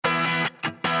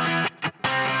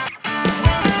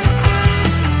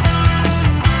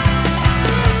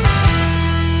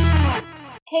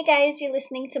Hey guys, you're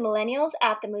listening to Millennials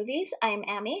at the Movies. I'm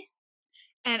Amy.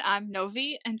 And I'm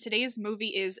Novi, and today's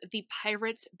movie is The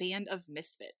Pirates Band of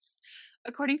Misfits.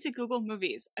 According to Google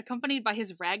Movies, accompanied by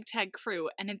his ragtag crew,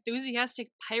 an enthusiastic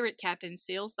pirate captain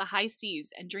sails the high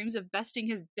seas and dreams of besting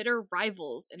his bitter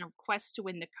rivals in a quest to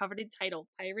win the coveted title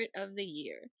Pirate of the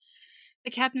Year. The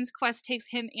captain's quest takes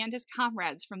him and his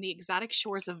comrades from the exotic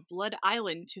shores of Blood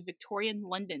Island to Victorian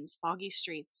London's foggy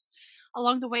streets.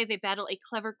 Along the way, they battle a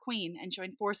clever queen and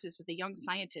join forces with a young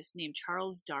scientist named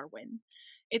Charles Darwin.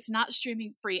 It's not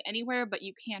streaming free anywhere, but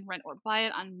you can rent or buy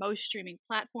it on most streaming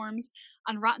platforms.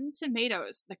 On Rotten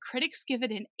Tomatoes, the critics give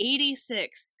it an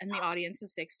 86 and the audience a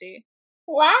 60.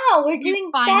 Wow, we're We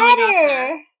doing finally got there.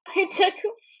 better! It took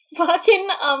fucking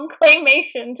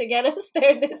Claymation to get us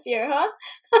there this year, huh?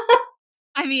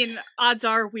 I mean, odds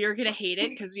are we're gonna hate it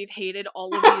because we've hated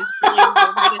all of these really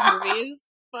well-rated movies,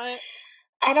 but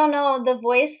I don't know, the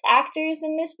voice actors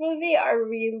in this movie are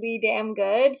really damn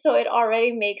good, so it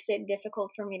already makes it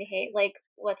difficult for me to hate. Like,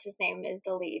 what's his name is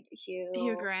the lead? Hugh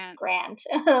Hugh Grant. Grant.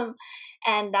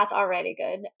 And that's already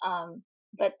good.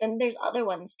 But then there's other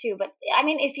ones too. But I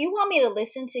mean, if you want me to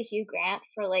listen to Hugh Grant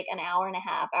for like an hour and a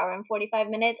half, hour and 45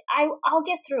 minutes, I'll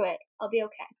get through it. I'll be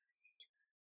okay.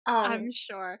 I'm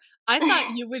sure. I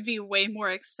thought you would be way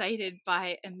more excited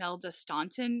by Imelda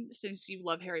Staunton since you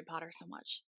love Harry Potter so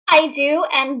much. I do,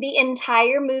 and the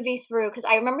entire movie through, because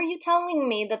I remember you telling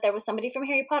me that there was somebody from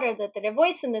Harry Potter that did a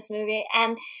voice in this movie,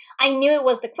 and I knew it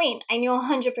was the Queen. I knew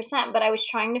 100%, but I was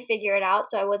trying to figure it out,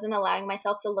 so I wasn't allowing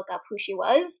myself to look up who she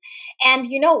was. And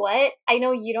you know what? I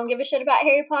know you don't give a shit about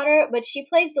Harry Potter, but she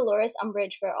plays Dolores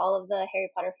Umbridge for all of the Harry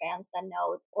Potter fans that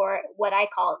know, or what I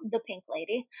call the Pink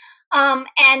Lady.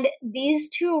 And these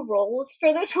two roles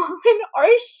for this woman are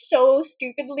so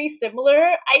stupidly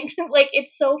similar. I like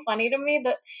it's so funny to me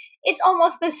that it's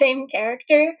almost the same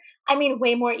character. I mean,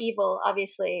 way more evil,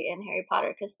 obviously, in Harry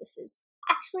Potter, because this is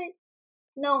actually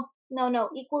no,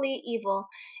 equally evil.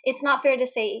 It's not fair to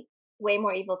say way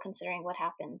more evil considering what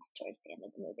happens towards the end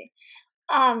of the movie.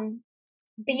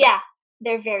 But yeah,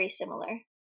 they're very similar.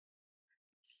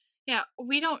 Yeah,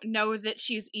 we don't know that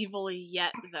she's evil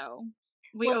yet, though.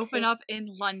 We Whoopsie. open up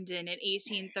in London in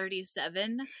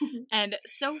 1837, and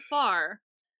so far,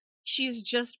 she's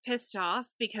just pissed off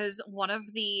because one of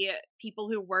the people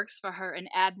who works for her, an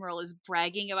admiral, is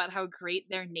bragging about how great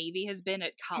their navy has been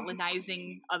at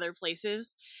colonizing other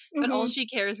places. But all she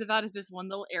cares about is this one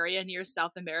little area near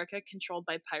South America controlled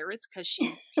by pirates because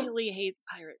she really hates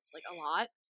pirates, like, a lot.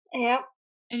 Yep.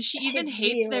 And she even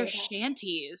hates their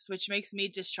shanties, which makes me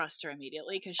distrust her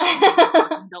immediately because shanties are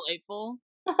fucking delightful.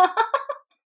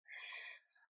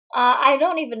 I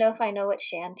don't even know if I know what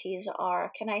shanties are.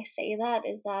 Can I say that?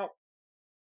 Is that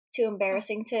too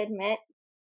embarrassing to admit?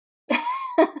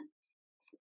 I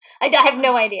have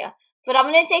no idea. But I'm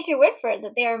going to take your word for it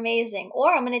that they are amazing.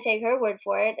 Or I'm going to take her word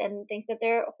for it and think that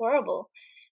they're horrible.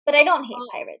 But I don't hate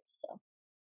pirates, so.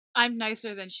 I'm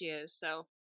nicer than she is, so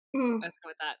let's go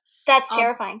with that. That's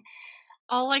terrifying.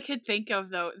 All I could think of,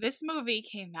 though, this movie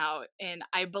came out in,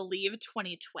 I believe,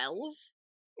 2012.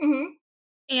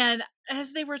 And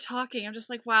as they were talking, I'm just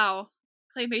like, wow,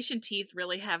 claymation teeth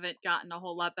really haven't gotten a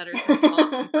whole lot better since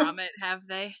Wallace and Gromit, have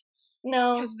they?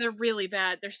 No. Because they're really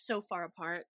bad. They're so far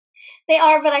apart. They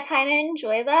are, but I kind of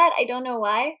enjoy that. I don't know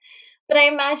why. But I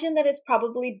imagine that it's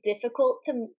probably difficult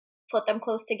to put them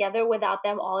close together without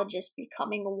them all just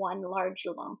becoming one large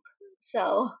lump.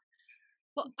 So,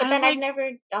 well, but then I've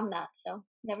never done that, so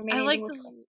never made anything with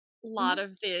clay. A lot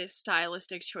of the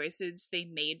stylistic choices they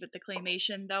made with the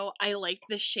claymation, though. I liked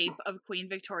the shape of Queen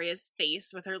Victoria's face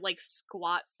with her, like,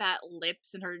 squat fat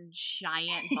lips and her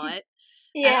giant butt.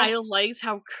 Yes. And I liked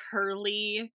how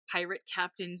curly Pirate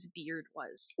Captain's beard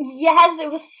was. Yes,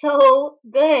 it was so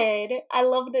good. I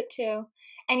loved it too.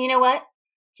 And you know what?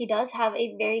 He does have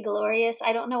a very glorious,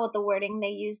 I don't know what the wording they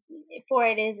used for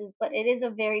it is, but it is a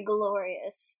very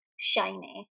glorious,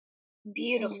 shiny,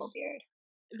 beautiful beard.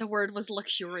 The word was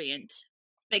luxuriant.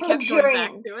 They kept going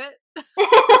back to it.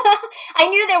 I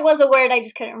knew there was a word, I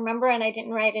just couldn't remember and I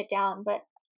didn't write it down, but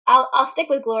I'll stick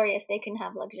with glorious. They can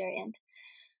have luxuriant.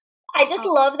 I just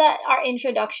love that our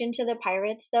introduction to the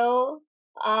pirates, though,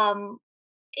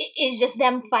 is just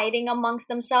them fighting amongst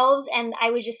themselves, and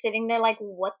I was just sitting there like,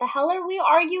 what the hell are we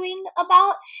arguing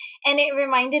about? And it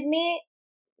reminded me,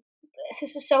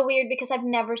 this is so weird because I've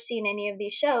never seen any of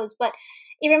these shows, but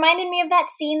it reminded me of that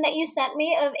scene that you sent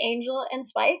me of Angel and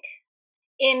Spike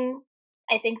in,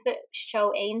 I think, the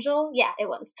show Angel. Yeah, it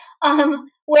was.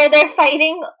 Where they're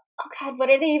fighting. Oh God,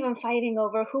 what are they even fighting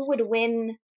over? Who would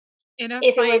win in a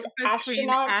if fight it was between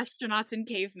astronauts and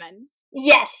cavemen?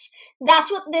 Yes,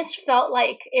 that's what this felt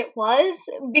like it was,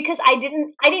 because I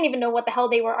didn't even know what the hell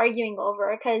they were arguing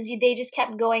over, because they just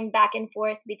kept going back and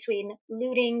forth between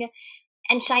looting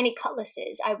and shiny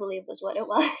cutlasses, I believe was what it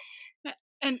was.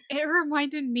 And it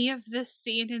reminded me of this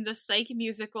scene in the Psych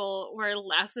musical where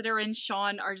Lassiter and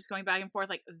Sean are just going back and forth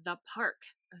like, the park,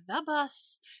 the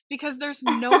bus, because there's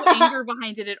no anger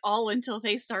behind it at all until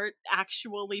they start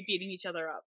actually beating each other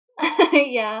up.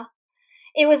 Yeah.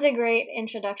 It was a great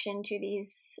introduction to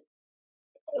these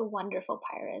wonderful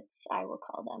pirates, I will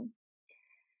call them.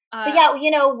 But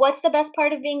yeah, what's the best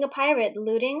part of being a pirate?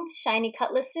 Looting, shiny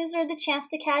cutlasses, or the chance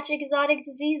to catch exotic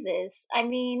diseases? I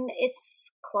mean, it's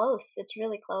close. It's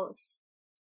really close.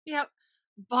 Yep.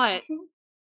 But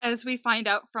as we find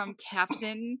out from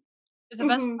Captain, the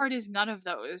best part is none of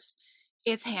those.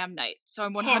 It's Ham Night. So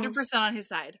I'm 100% on his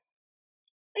side.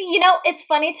 It's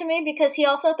funny to me because he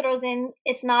also throws in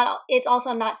it's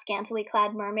also not scantily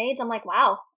clad mermaids. I'm like,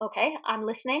 wow, okay, I'm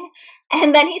listening.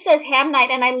 And then he says ham night,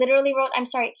 and I literally wrote, I'm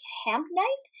sorry, ham night?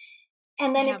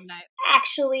 And then it's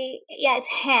actually, yeah, it's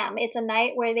ham. It's a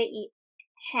night where they eat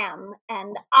ham.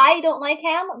 And I don't like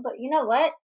ham, but you know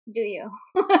what? Do you?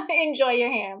 Enjoy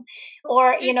your ham.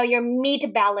 Or, your meat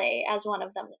ballet, as one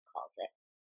of them calls it.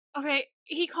 Okay,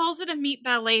 he calls it a meat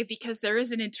ballet because there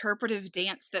is an interpretive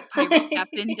dance that Pirate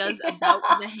Captain does about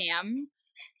the ham.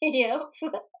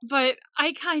 Yep. But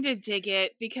I kind of dig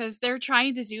it because they're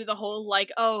trying to do the whole,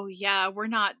 like, oh yeah, we're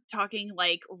not talking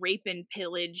like rape and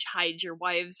pillage, hide your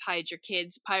wives, hide your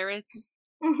kids, pirates.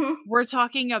 Mm-hmm. We're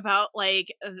talking about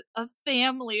like a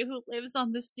family who lives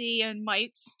on the sea and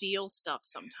might steal stuff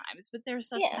sometimes, but they're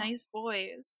such nice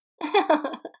boys.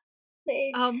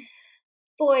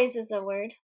 Boys is a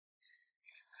word.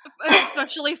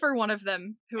 Especially for one of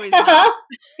them who is not.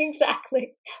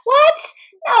 Exactly. What?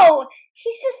 No,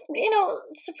 he's just,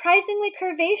 surprisingly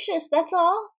curvaceous. That's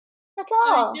all. That's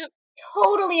all. Yep.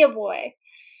 Totally a boy.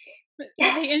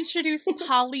 They introduce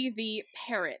Polly the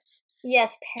parrot.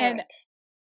 Yes, parrot.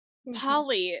 And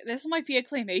Polly, this might be a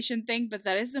claymation thing, but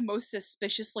that is the most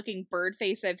suspicious looking bird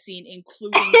face I've seen,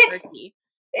 including Turkey.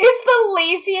 It's the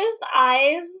laziest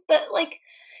eyes that, like,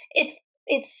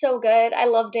 it's so good. I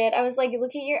loved it. I was like,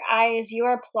 look at your eyes. You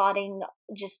are plotting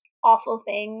just awful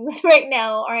things right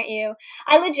now, aren't you?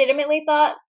 I legitimately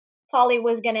thought Polly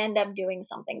was going to end up doing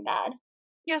something bad.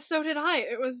 Yeah, so did I.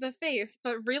 It was the face.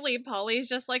 But really, Polly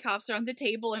just like hops around the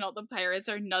table and all the pirates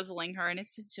are nuzzling her and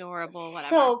it's adorable, whatever.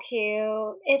 So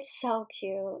cute. It's so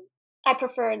cute. I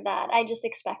preferred that. I just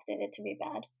expected it to be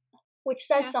bad. Which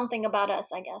says something about us,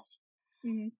 I guess.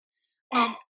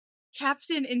 Mm-hmm.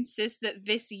 Captain insists that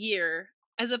this year,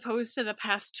 as opposed to the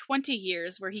past 20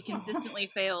 years where he consistently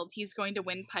failed, he's going to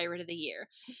win Pirate of the Year.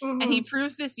 Mm-hmm. And he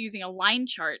proves this using a line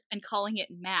chart and calling it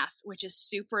math, which is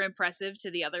super impressive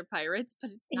to the other pirates,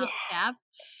 but it's not math.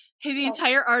 The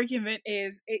entire argument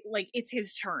is, it's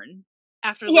his turn.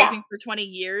 After losing for 20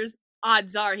 years,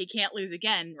 odds are he can't lose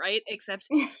again, right? Except,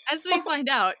 as we find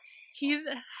out, he's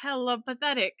hella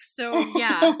pathetic, so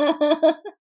yeah.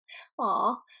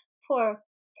 Aw, poor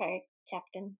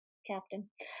Captain.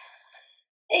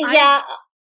 Yeah.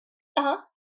 I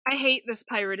hate this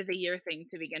Pirate of the Year thing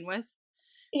to begin with.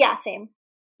 Yeah, same.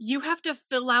 You have to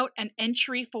fill out an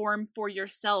entry form for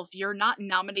yourself. You're not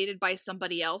nominated by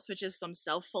somebody else, which is some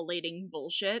self-flating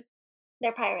bullshit.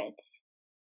 They're pirates.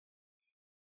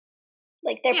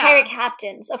 Like, they're pirate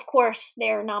captains. Of course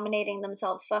they're nominating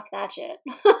themselves. Fuck that shit.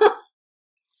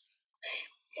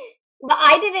 But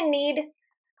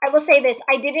I will say this,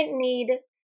 I didn't need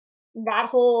that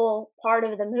whole part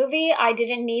of the movie. I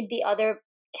didn't need the other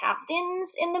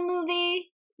captains in the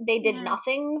movie. They did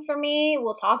nothing for me.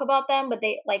 We'll talk about them, but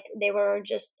they were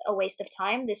just a waste of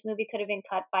time. This movie could have been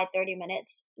cut by 30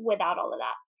 minutes without all of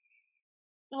that.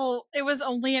 Well, it was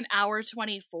only an hour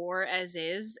 24 as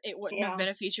is. It wouldn't have been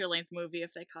a feature-length movie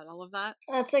if they cut all of that.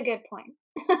 That's a good point.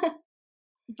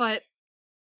 But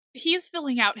he's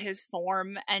filling out his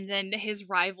form, and then his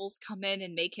rivals come in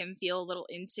and make him feel a little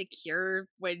insecure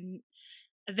when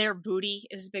their booty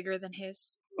is bigger than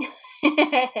his.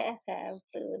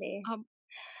 Booty.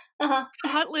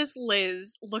 Cutlass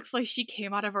Liz looks like she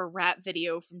came out of a rap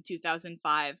video from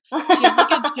 2005. She has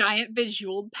like a giant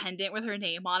bejeweled pendant with her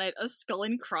name on it, a skull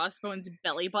and crossbones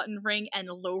belly button ring, and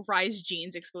low-rise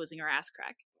jeans exposing her ass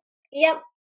crack. Yep.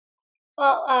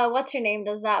 Well, what's her name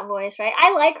does that voice, right?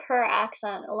 I like her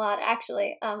accent a lot,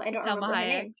 actually. I don't remember her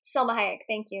name. Salma Hayek,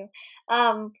 thank you.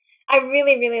 I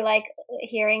really, really like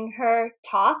hearing her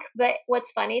talk, but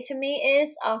what's funny to me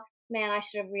is, man, I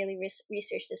should have really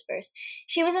researched this first.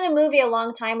 She was in a movie a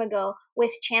long time ago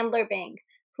with Chandler Bing,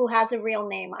 who has a real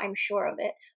name, I'm sure of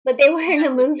it. But they were in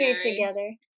a movie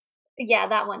together. Yeah,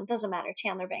 that one doesn't matter.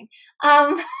 Chandler Bing.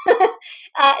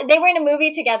 They were in a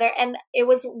movie together, and it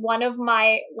was one of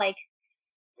my like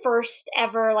first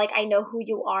ever like I Know Who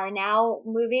You Are Now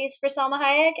movies for Salma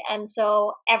Hayek, and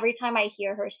so every time I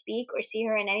hear her speak or see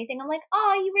her in anything, I'm like,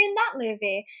 oh, you were in that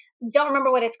movie. Don't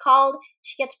remember what it's called.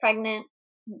 She gets pregnant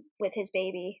with his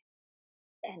baby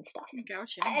and stuff.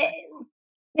 Gosh,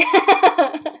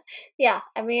 Yeah,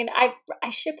 I mean, I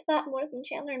ship that more than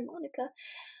Chandler and Monica.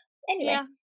 Anyway. Yeah.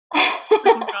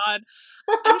 Oh God,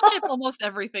 I ship almost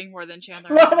everything more than Chandler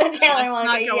and More Monica. than Chandler and Let's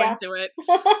Monica, not go yeah. into it.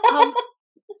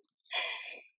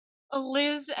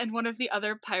 Liz and one of the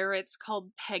other pirates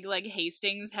called Pegleg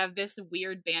Hastings have this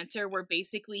weird banter where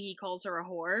basically he calls her a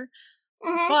whore.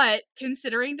 Mhm. But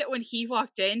considering that when he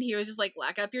walked in, he was just like,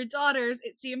 "Lock up your daughters,"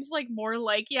 it seems like more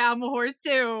like, "Yeah, I'm a whore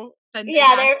too," than an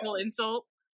actual insult.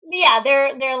 Yeah,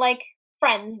 they're like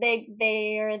friends.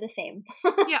 They're the same.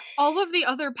 Yeah, all of the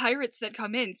other pirates that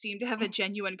come in seem to have a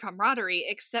genuine camaraderie,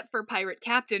 except for Pirate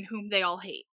Captain, whom they all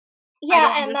hate. I Yeah,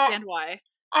 don't and that understand why.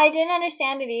 I didn't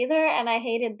understand it either, and I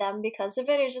hated them because of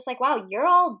it. It's just like, wow, you're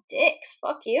all dicks.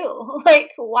 Fuck you.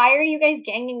 Like, why are you guys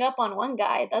ganging up on one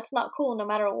guy? That's not cool, no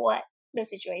matter what the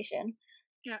situation.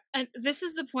 Yeah, and this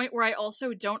is the point where I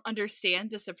also don't understand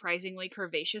the surprisingly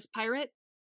curvaceous pirate.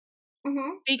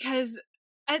 Mm-hmm. Because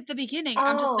at the beginning,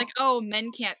 I'm just like, Oh, oh,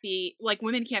 women can't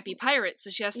be pirates, so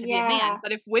she has to be a man. yeah.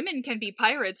 But if women can be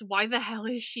pirates, why the hell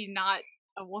is she not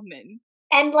a woman?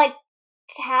 And like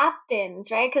captains,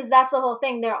 right? Because that's the whole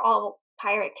thing. They're all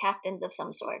pirate captains of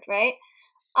some sort, right?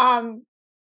 Um,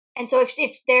 and so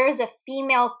if there's a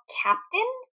female captain,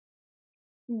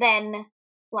 then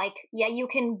like yeah, you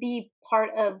can be part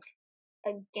of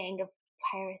a gang of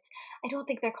pirates. I don't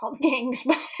think they're called gangs,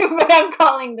 but I'm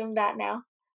calling them that now.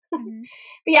 Mm-hmm.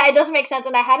 But yeah, it does make sense,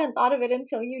 and I hadn't thought of it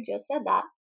until you just said that.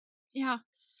 Yeah.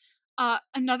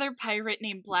 Another pirate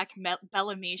named Black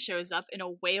Bellamy shows up in a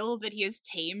whale that he has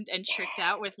tamed and tricked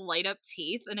out with light up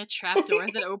teeth and a trapdoor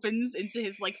that opens into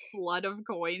his like flood of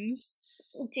coins.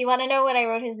 Do you want to know what I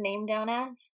wrote his name down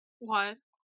as? What?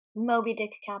 Moby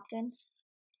Dick Captain.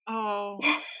 Oh.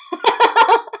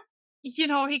 You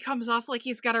know, he comes off like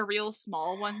he's got a real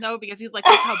small one, though, because he's like,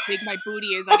 look how big my booty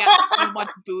is. I got so much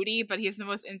booty, but he's the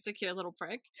most insecure little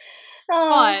prick.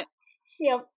 But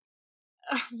Yep.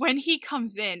 when he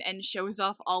comes in and shows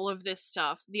off all of this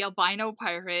stuff, the albino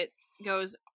pirate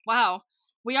goes, wow,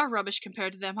 we are rubbish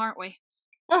compared to them, aren't we?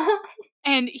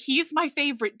 And he's my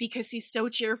favorite because he's so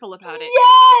cheerful about it.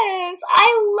 Yes! I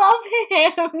love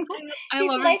him! I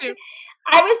He's love my him too.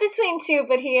 I was between two,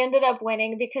 but he ended up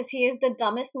winning because he is the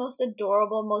dumbest, most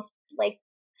adorable, most like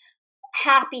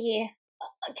happy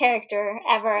character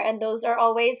ever, and those are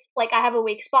always like I have a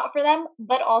weak spot for them.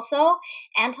 But also,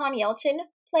 Anton Yelchin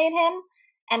played him,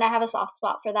 and I have a soft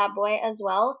spot for that boy as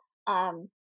well.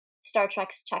 Star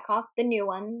Trek's Chekhov, the new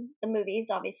one, the movies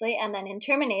obviously, and then in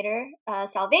Terminator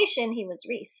Salvation, he was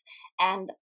Reese, and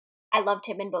I loved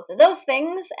him in both of those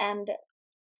things, and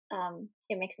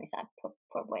it makes me sad,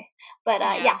 poor boy. But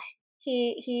yeah,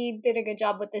 he did a good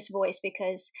job with this voice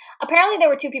because apparently there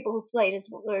were two people who played his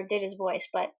or did his voice,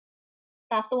 but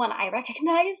that's the one I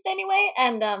recognized anyway,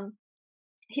 and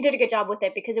he did a good job with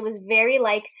it because it was very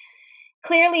like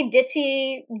clearly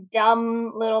ditzy,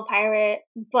 dumb little pirate,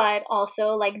 but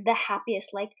also like the happiest,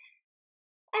 like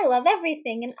I love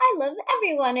everything and I love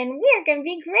everyone and we're gonna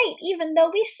be great even though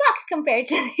we suck compared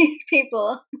to these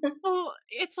people. Well,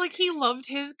 it's like he loved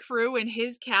his crew and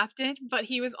his captain, but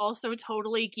he was also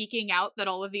totally geeking out that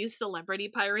all of these celebrity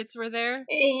pirates were there.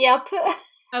 Yep.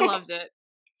 I loved it.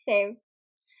 Same.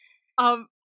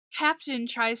 Captain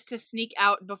tries to sneak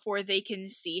out before they can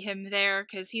see him there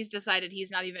because he's decided he's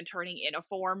not even turning in a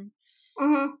form.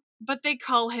 Mm-hmm. But they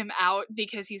call him out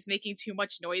because he's making too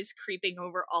much noise creeping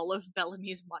over all of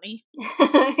Bellamy's money.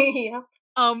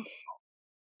 Yep.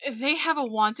 They have a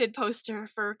wanted poster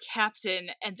for Captain,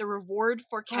 and the reward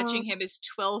for catching him is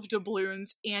 12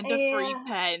 doubloons and a free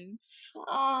pen.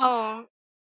 Oh.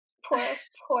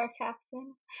 Poor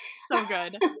Captain. So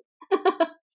good.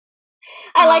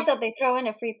 I like that they throw in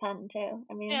a free pen too.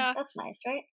 I mean, yeah. That's nice,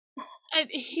 right? And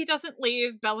he doesn't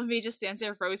leave. Bellamy just stands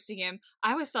there roasting him.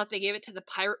 I always thought they gave it to the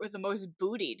pirate with the most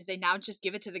booty. Did they now just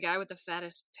give it to the guy with the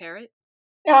fattest parrot?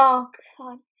 Oh,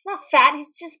 God. He's not fat.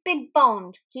 He's just big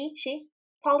boned. He? She?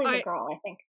 Polly's a girl, I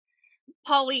think.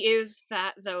 Polly is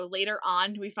fat, though. Later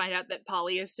on, we find out that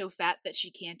Polly is so fat that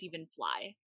she can't even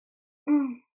fly.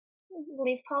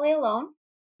 Leave Polly alone.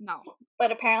 No.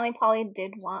 But apparently Polly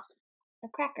did want a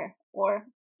cracker. Or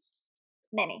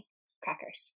many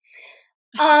crackers.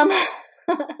 But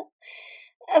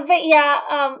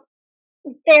yeah,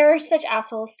 they're such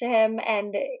assholes to him,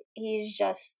 and he's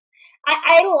just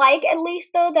I like at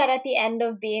least though that at the end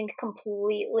of being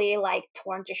completely like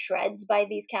torn to shreds by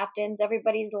these captains,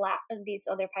 everybody's these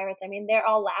other pirates. I mean, they're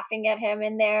all laughing at him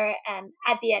in there, and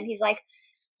at the end, he's like,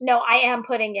 "No, I am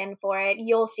putting in for it.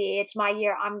 You'll see. It's my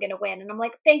year. I'm gonna win." And I'm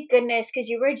like, "Thank goodness, because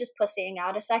you were just pussying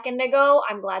out a second ago.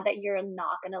 I'm glad that you're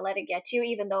not gonna let it get you,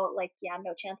 even though, like, yeah,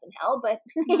 no chance in hell. But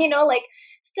No. like,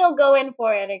 still go in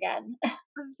for it again."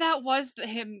 That was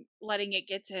him letting it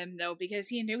get to him, though, because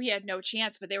he knew he had no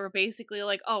chance, but they were basically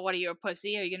like, oh, what are you, a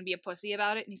pussy? Are you gonna be a pussy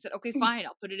about it? And he said, okay, fine,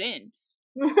 I'll put it in.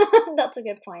 That's a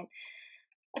good point.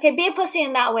 Okay, be a pussy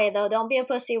in that way though. Don't be a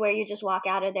pussy where you just walk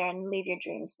out of there and leave your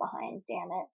dreams behind. Damn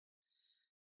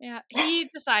Yeah, he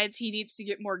decides he needs to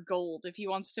get more gold if he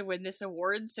wants to win this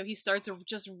award, so he starts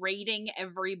just raiding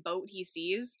every boat he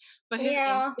sees, but it. his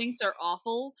Yeah, instincts are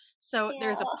awful. So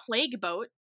there's a yeah. plague boat,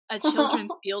 a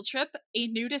children's field trip, a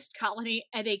nudist colony,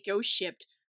 and a ghost ship.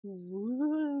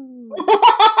 Woo.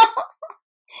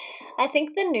 I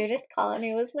think the nudist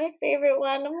colony was my favorite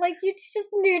one. I'm like, you just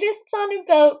nudists on a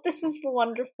boat. This is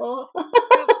wonderful.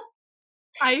 Yep.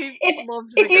 I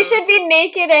loved the If you should ghost. be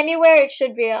naked anywhere, it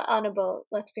should be on a boat.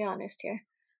 Let's be honest here.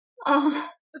 Um,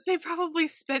 They probably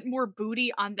spent more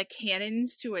booty on the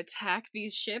cannons to attack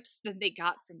these ships than they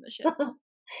got from the ships.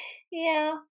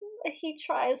 yeah, he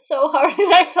tries so hard,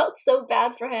 and I felt so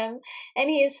bad for him. And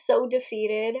he is so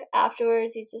defeated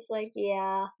afterwards. He's just like,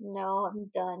 yeah, no,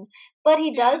 I'm done. But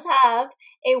he Yeah. does have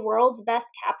a world's best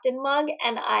captain mug,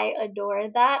 and I adore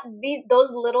that.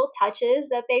 Those little touches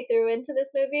that they threw into this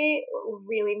movie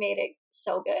really made it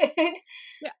so good.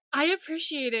 Yeah, I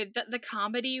appreciated that the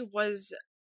comedy was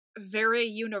very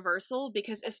universal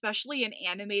because especially in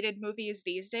animated movies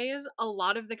these days, a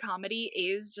lot of the comedy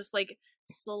is just like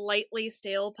slightly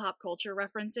stale pop culture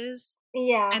references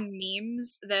Yeah. and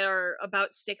memes that are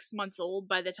about 6 months old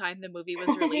by the time the movie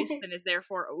was released and is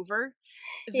therefore over.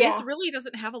 This Yeah. really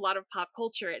doesn't have a lot of pop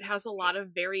culture. It has a lot of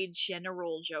very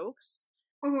general jokes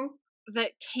Hmm.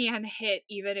 that can hit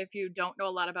even if you don't know a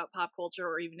lot about pop culture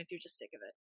or even if you're just sick of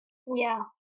it. Yeah.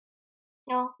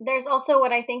 No, there's also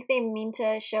what I think they mean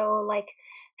to show, like,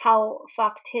 how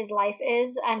fucked his life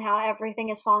is and how everything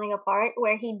is falling apart,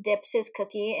 where he dips his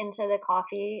cookie into the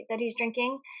coffee that he's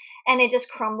drinking and it just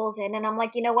crumbles in. And I'm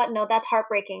like, you know what? No, that's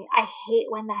heartbreaking. I hate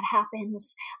when that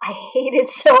happens. I hate it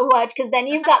so much because then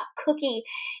you've got cookie,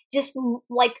 just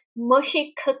like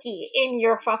mushy cookie in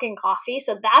your fucking coffee.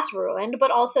 So that's ruined.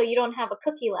 But also, you don't have a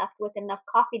cookie left with enough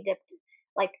coffee dipped,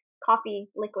 like, coffee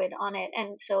liquid on it,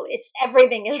 and so it's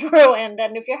everything is ruined.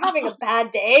 And if you're having a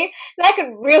bad day, that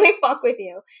could really fuck with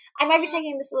you. I might be Yeah.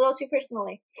 taking this a little too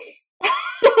personally.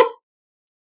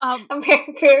 Um I'm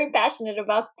very, very passionate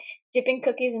about dipping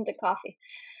cookies into coffee.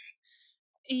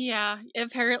 yeah,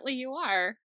 apparently you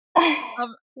are.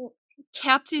 Um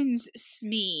Captain's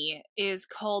Smee is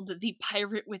called the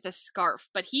Pirate with a Scarf,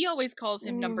 but he always calls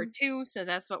him number mm, 2, so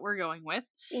that's what we're going with.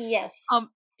 yes.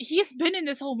 Um, he's been in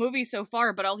this whole movie so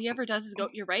far, but all he ever does is go,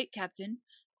 "You're right, Captain.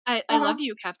 I Uh-huh. love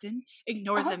you, Captain.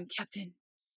 Ignore Uh-huh. them, Captain."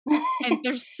 And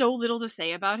there's so little to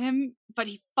say about him, but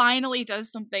he finally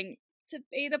does something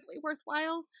debatably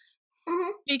worthwhile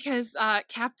Mhm. because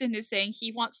Captain is saying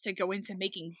he wants to go into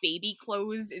making baby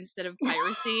clothes instead of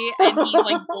piracy, and he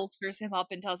like bolsters him up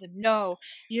and tells him, "No,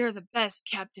 you're the best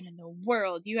captain in the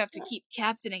world. You have to keep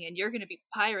captaining, and you're gonna be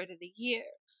pirate of the year."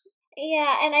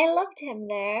 Yeah, and I loved him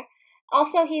there.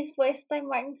 Also, he's voiced by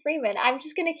Martin Freeman. I'm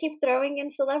just gonna keep throwing in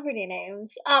celebrity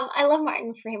names. I love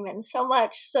Martin Freeman so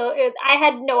much, so I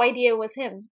had no idea it was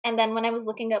him. And then when I was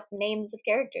looking up names of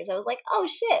characters, I was like, "Oh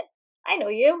shit, I know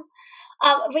you."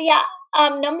 But yeah,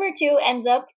 number two ends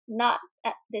up not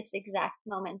at this exact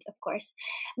moment, of course,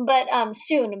 but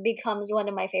soon becomes one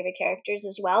of my favorite characters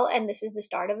as well, and this is the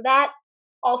start of that.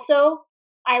 Also,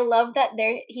 I love that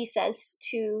there he says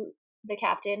to the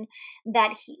captain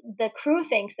that the crew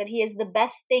thinks that he is the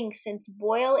best thing since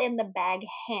boil in the bag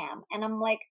ham, and I'm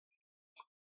like,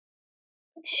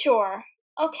 sure,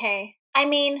 okay. I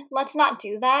mean, let's not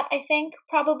do that. I think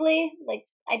probably like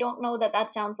I don't know that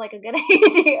that sounds like a good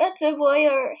idea to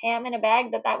boil ham in a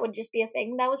bag. That would just be a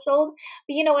thing that was sold.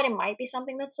 But you know what? It might be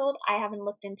something that's sold. I haven't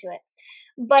looked into it.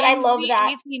 But I In love the that.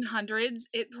 1800s,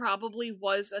 it probably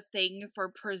was a thing for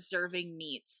preserving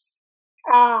meats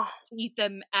Ah, to eat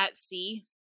them at sea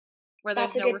where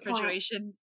there's that's a no good point.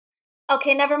 refrigeration.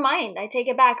 Okay, never mind. I take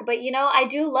it back. But I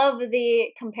do love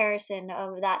the comparison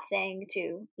of that saying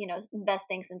to, best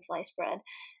thing since sliced bread.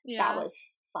 That Yeah.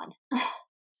 was fun.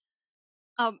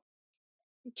 Um,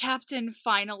 Captain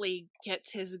finally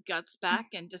gets his guts back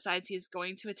and decides he's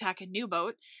going to attack a new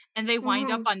boat, and they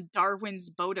wind up Hmm. on Darwin's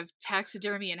boat of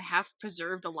taxidermy and half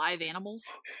preserved alive animals.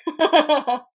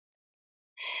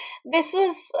 this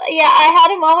was, yeah, I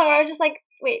had a moment where I was just like,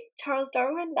 wait, Charles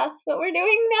Darwin, that's what we're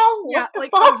doing now? Yeah, What the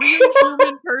like fuck? a real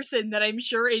human person that I'm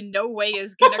sure in no way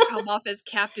is gonna come off as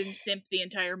Captain Simp the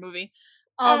entire movie.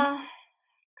 uh,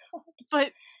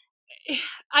 But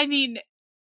I mean,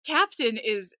 Captain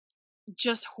is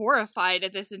just horrified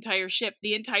at this entire ship.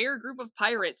 The entire group of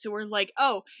pirates who are like,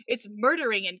 oh, it's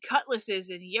murdering and cutlasses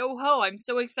and yo ho, I'm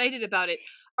so excited about it,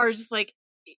 are just like,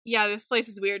 yeah, this place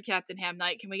is weird, Captain Ham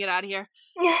Knight. Can we get out of here?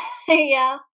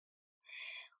 yeah.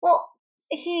 Well,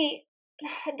 he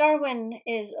Darwin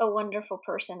is a wonderful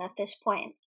person at this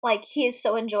point. Like, he is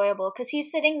so enjoyable because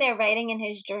he's sitting there writing in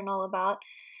his journal about,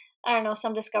 I don't know,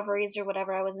 some discoveries or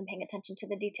whatever. I wasn't paying attention to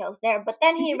the details there. But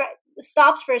then he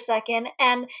stops for a second,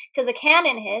 and because a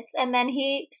cannon hits, and then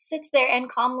he sits there and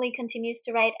calmly continues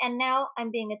to write. And now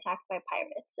I'm being attacked by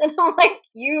pirates, and I'm like,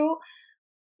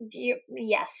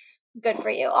 yes, good for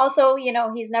you. Also,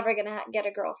 he's never gonna get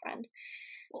a girlfriend.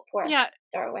 Poor Yeah,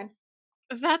 Darwin.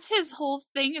 that's his whole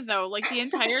thing, though. Like, the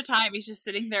entire time, he's just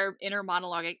sitting there inner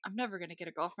monologuing, I'm never gonna get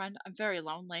a girlfriend. I'm very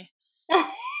lonely.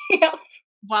 Yep.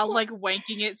 While, like,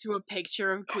 wanking it to a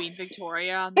picture of Queen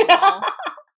Victoria on the wall.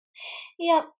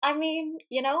 Yep. I mean,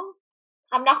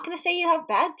 I'm not gonna say you have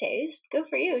bad taste. Good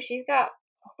for you. She's got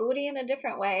booty in a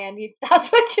different way, and that's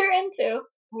what you're into.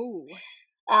 Ooh.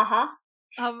 Uh-huh.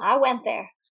 I went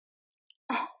there.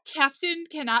 Captain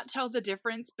cannot tell the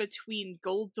difference between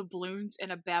gold doubloons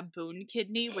and a baboon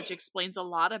kidney, which explains a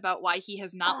lot about why he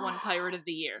has not won Pirate of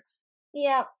the Year.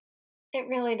 Yep. It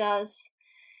really does.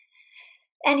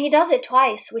 And he does it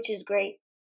twice, which is great.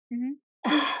 Mm-hmm.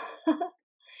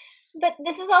 But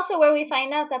this is also where we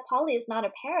find out that Polly is not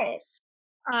a parrot.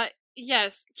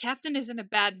 Yes, Captain is in a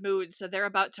bad mood, so they're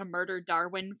about to murder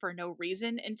Darwin for no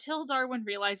reason until Darwin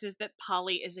realizes that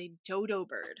Polly is a dodo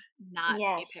bird, not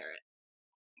a parrot.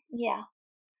 Yeah.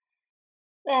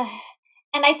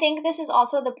 And I think this is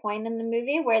also the point in the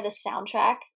movie where the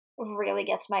soundtrack really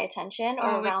gets my attention,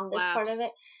 or around this part of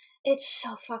it. It's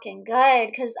so fucking good,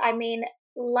 because, I mean,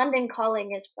 London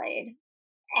Calling is played,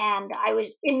 and I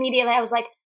was like,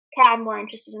 okay, I'm more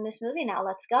interested in this movie now.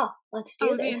 Let's go. Let's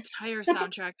do this. The entire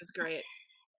soundtrack is great.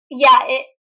 Yeah,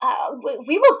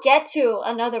 we will get to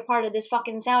another part of this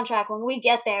fucking soundtrack when we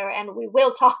get there, and we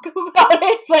will talk about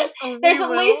it, but there's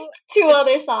at least 2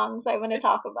 other songs I want to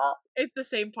talk about. It's the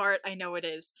same part. I know it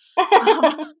is.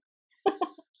 I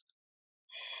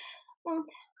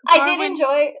did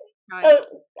enjoy...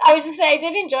 I was just saying, I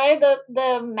did enjoy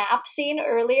the map scene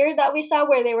earlier that we saw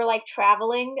where they were like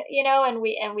traveling, and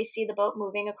we see the boat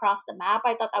moving across the map.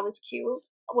 I thought that was cute,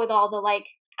 with all the like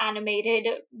animated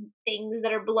things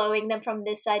that are blowing them from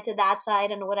this side to that side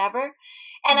and whatever.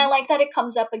 And I like that it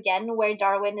comes up again where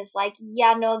Darwin is like,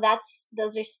 yeah, no, the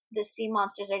sea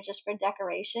monsters are just for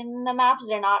decoration in the maps.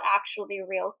 They're not actually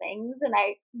real things. And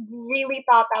I really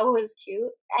thought that was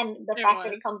cute. And the fact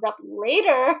that it comes up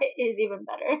later is even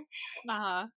better.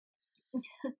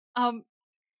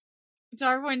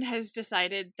 Darwin has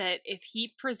decided that if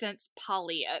he presents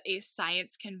Polly at a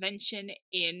science convention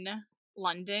in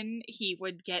London, he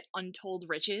would get untold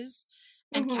riches,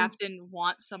 and Captain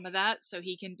wants some of that so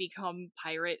he can become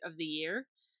Pirate of the Year.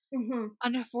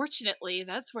 Unfortunately,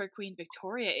 that's where Queen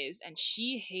Victoria is, and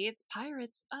she hates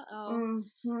pirates.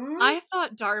 I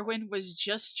thought Darwin was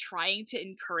just trying to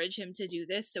encourage him to do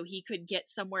this so he could get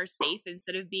somewhere safe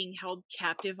instead of being held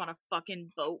captive on a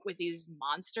fucking boat with these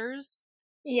monsters.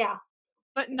 Yeah.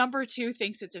 But number 2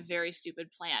 thinks it's a very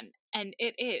stupid plan, and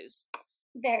it is.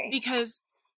 Very. Because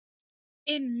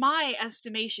in my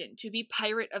estimation, to be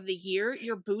Pirate of the Year,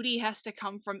 your booty has to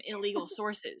come from illegal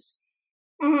sources.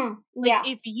 Yeah.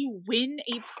 If you win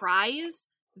a prize,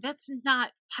 that's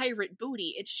not pirate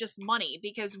booty, it's just money,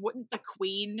 because wouldn't the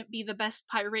Queen be the best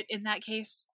pirate in that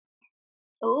case?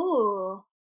 Ooh.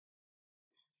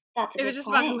 That's a good point. It was just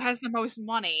about who has the most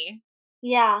money.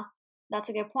 Yeah, that's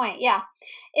a good point. Yeah,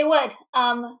 it would.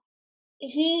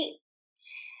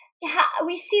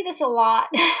 We see this a lot,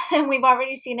 and we've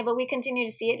already seen it, but we continue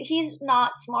to see it. He's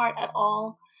not smart at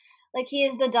all. Like, he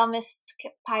is the dumbest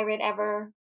pirate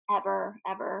ever.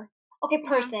 Okay,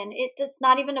 person. It's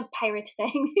not even a pirate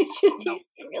thing. It's just he's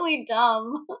really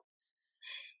dumb.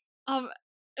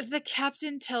 The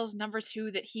captain tells number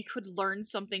 2 that he could learn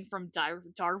something from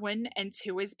Darwin, and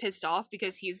 2 is pissed off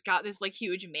because he's got this like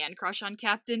huge man crush on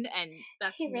Captain, and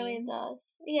that's he really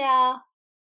does. Yeah.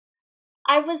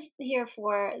 I was here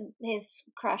for his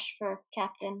crush for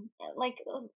Captain. Like,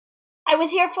 I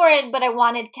was here for it, but I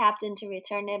wanted Captain to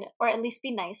return it, or at least be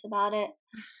nice about it.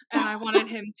 And I wanted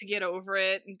him to get over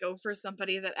it and go for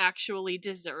somebody that actually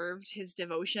deserved his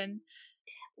devotion.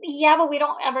 Yeah, but we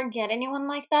don't ever get anyone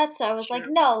like that, so I was like,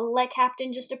 True. no, let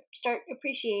Captain just start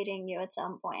appreciating you at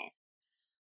some point.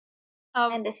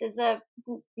 Um, And this is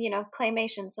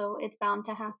claymation, so it's bound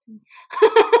to happen.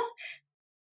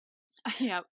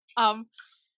 yeah. Um,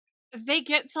 they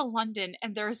get to London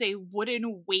and there's a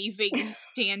wooden waving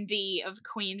standee of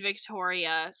Queen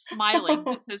Victoria smiling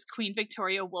that says Queen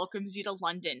Victoria welcomes you to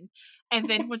London. And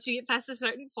then once you get past a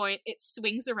certain point, it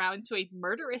swings around to a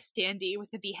murderous standee with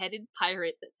a beheaded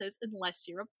pirate that says, unless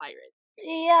you're a pirate.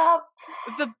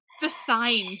 Yep. The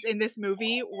signs in this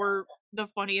movie were the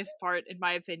funniest part, in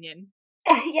my opinion.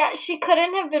 Yeah, she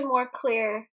couldn't have been more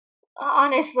clear,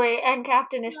 honestly. And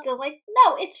Captain is Yeah. still like,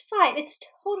 no, it's fine. It's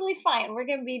totally fine.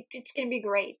 It's gonna be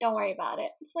great. Don't worry about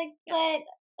it. It's like, Yeah.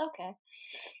 but okay.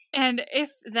 And if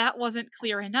that wasn't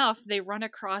clear enough, they run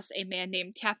across a man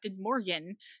named Captain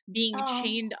Morgan being Oh.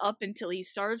 chained up until he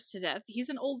starves to death. He's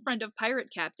an old friend of pirate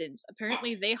captains.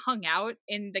 Apparently, they hung out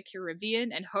in the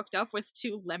Caribbean and hooked up with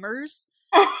two lemurs.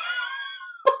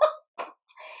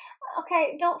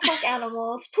 Okay, don't fuck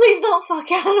animals. Please don't fuck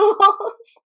animals.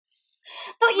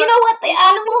 But you But know what? The because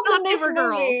they animals thought in they this were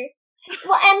girls. movie.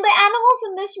 Well, and the animals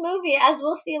in this movie, as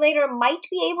we'll see later, might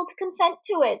be able to consent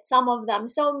to it, some of them.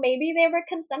 So maybe they were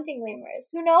consenting lemurs.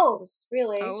 Who knows,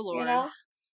 really? Oh, You Lord. know?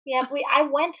 Yeah, I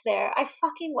went there. I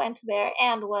fucking went there.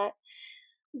 And what?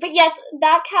 But yes,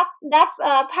 that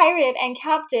pirate and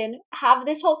captain have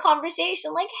this whole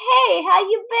conversation like, "Hey, how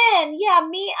you been? Yeah,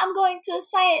 me, I'm going to a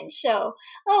science show.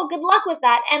 Oh, good luck with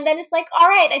that." And then it's like, "All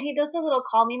right," and he does the little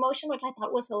call me motion, which I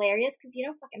thought was hilarious because you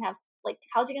don't fucking have like,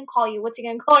 how's he gonna call you? What's he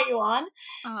gonna call you on?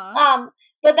 Uh-huh.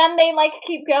 But then they like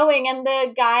keep going, and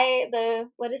the guy, the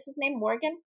what is his name,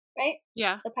 Morgan, right?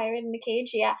 Yeah. The pirate in the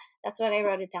cage. Yeah, that's what I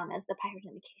wrote it down as, the pirate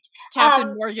in the cage.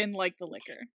 Captain Morgan liked the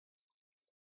liquor.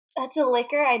 That's a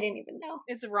liquor. I didn't even know.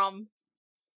 It's rum.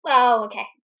 Oh, okay.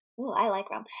 Ooh, I like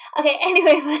rum. Okay,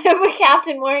 anyway, with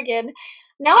Captain Morgan.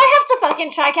 Now I have to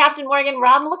fucking try Captain Morgan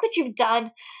rum. Look what you've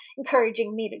done.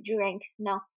 Encouraging me to drink.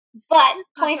 No. But,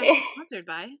 point Podcast is, sponsored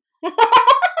by.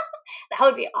 that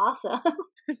would be awesome.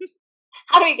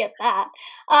 How do we get that?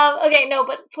 Okay, no,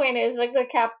 but point is, like,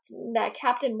 that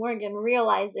Captain Morgan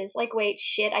realizes, like, wait,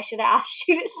 shit, I should have asked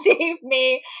you to save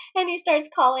me. And he starts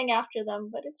calling after them,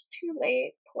 but it's too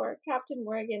late. Poor Captain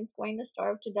Morgan's going to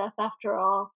starve to death after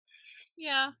all.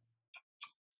 Yeah.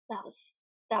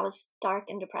 That was dark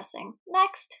and depressing.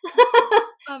 Next.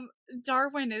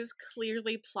 Darwin is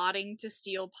clearly plotting to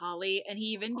steal Polly, and he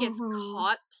even gets Mm-hmm.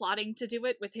 caught plotting to do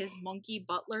it with his monkey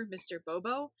butler, Mr.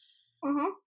 Bobo.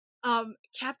 Mm-hmm.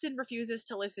 Captain refuses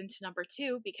to listen to number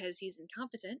 2 because he's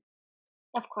incompetent.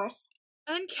 Of course.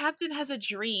 And then Captain has a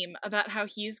dream about how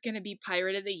he's gonna be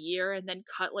Pirate of the Year, and then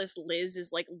Cutlass Liz is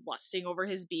like lusting over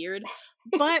his beard.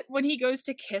 But when he goes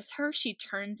to kiss her, she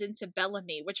turns into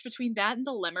Bellamy, which between that and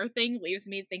the lemur thing leaves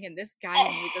me thinking this guy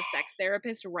needs a sex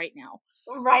therapist right now.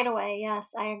 Right away,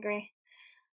 yes, I agree.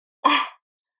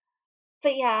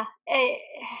 But yeah,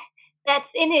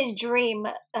 that's in his dream.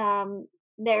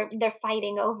 They're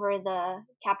fighting over the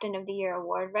Captain of the Year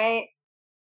award, right?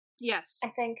 Yes. I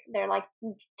think they're like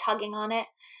tugging on it.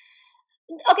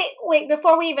 Okay, wait,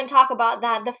 before we even talk about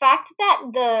that, the fact that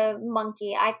the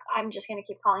monkey, I'm just gonna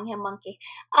keep calling him Monkey,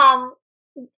 um,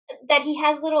 that he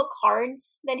has little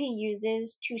cards that he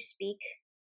uses to speak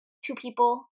to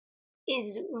people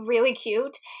is really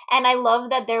cute. And I love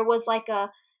that there was like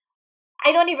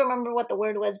I don't even remember what the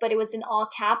word was, but it was in all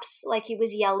caps, like he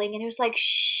was yelling, and he was like,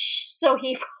 shh. So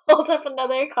he pulled up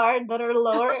another card that are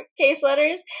lowercase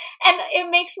letters. And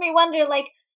it makes me wonder, like,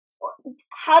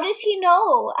 how does he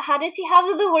know? How does he have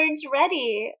the words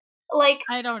ready? Like,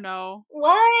 I don't know.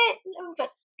 what? But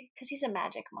because he's a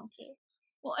magic monkey.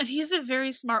 Well, and he's a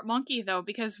very smart monkey, though,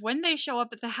 because when they show up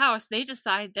at the house, they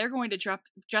decide they're going to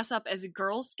dress up as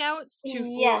Girl Scouts to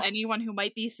fool Yes. anyone who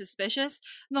might be suspicious.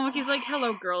 And the monkey's like,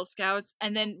 hello, Girl Scouts.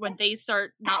 And then when they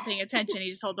start not paying attention, he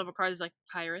just holds up a card that's like,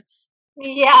 pirates.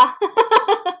 Yeah.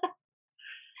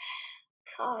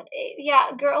 God. Yeah,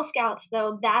 Girl Scouts,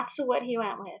 though, that's what he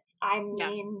went with. I mean,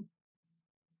 yes.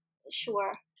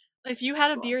 Sure. If you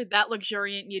had a beard that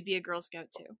luxuriant, you'd be a Girl Scout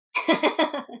too.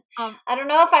 I don't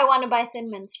know if I want to buy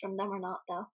Thin Mints from them or not,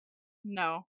 though.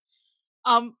 No.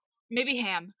 Maybe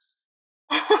Ham.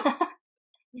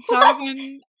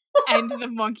 Darwin and the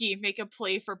monkey make a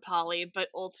play for Polly, but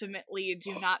ultimately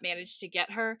do not manage to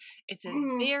get her. It's a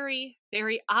very,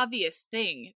 very obvious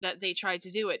thing that they tried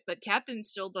to do it, but Captain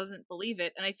still doesn't believe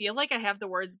it, and I feel like I have the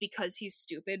words "because he's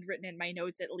stupid" written in my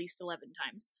notes at least 11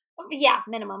 times. Yeah,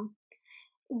 minimum.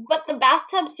 But the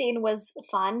bathtub scene was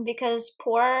fun because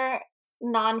poor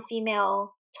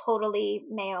non-female, totally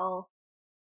male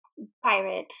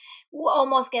pirate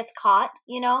almost gets caught,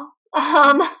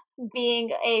 Mhm. being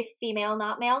a female,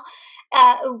 not male,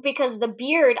 because the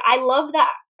beard, I love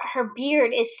that her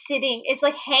beard is sitting, it's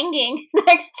like hanging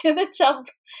next to the tub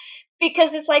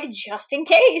because it's like just in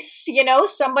case,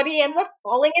 somebody ends up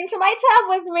falling into my tub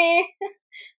with me.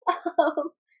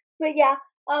 But yeah,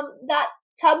 that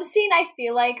tub scene I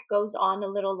feel like goes on a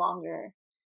little longer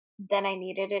than I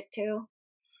needed it to.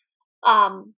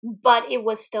 But it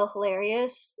was still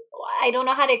hilarious. I don't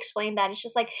know how to explain that. It's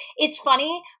just like it's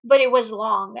funny, but it was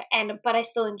long, and but I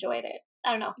still enjoyed it.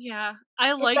 I don't know, Yeah,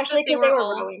 I like that especially they because they were were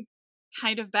all rowing.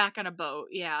 kind of back on a boat.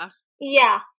 Yeah.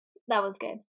 Yeah, that was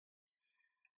good.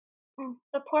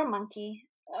 The poor monkey.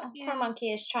 Poor Yeah.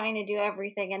 monkey is trying to do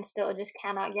everything and still just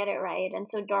cannot get it right, and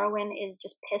so Darwin is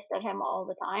just pissed at him all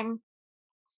the time.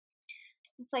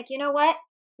 It's like, you know what?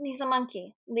 He's a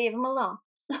monkey. Leave him alone.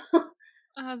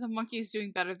 The monkey's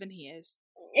doing better than he is.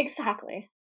 Exactly.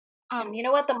 And Um, you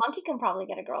know what? The monkey can probably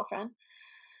get a girlfriend.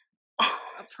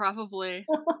 Probably.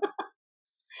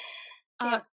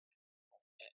 Uh, Yep.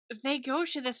 they go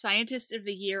to the Scientist of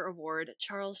the Year award.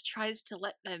 Charles tries to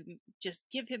let them just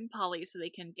give him Polly so they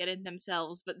can get in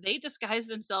themselves, but they disguise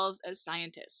themselves as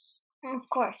scientists. Of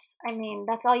course. I mean,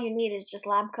 that's all you need is just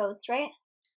lab coats, right?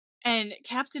 And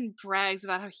Captain brags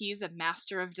about how he's a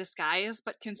master of disguise,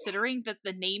 but considering that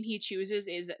the name he chooses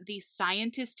is the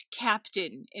Scientist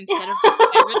Captain instead of the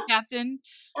Pirate Captain,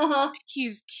 Uh-huh.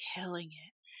 he's killing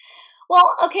it.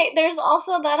 Well, okay, there's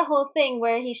also that whole thing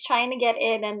where he's trying to get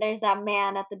in and there's that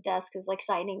man at the desk who's like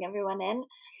signing everyone in.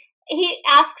 He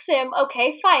asks him,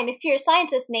 okay, fine, if you're a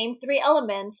scientist, name 3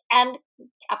 elements. And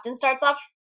Captain starts off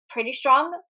pretty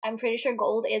strong. I'm pretty sure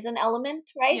gold is an element,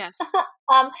 right? Yes.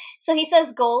 So he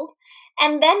says gold.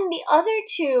 And then the other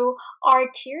two are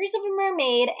Tears of a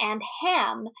Mermaid and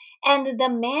Ham. And the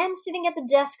man sitting at the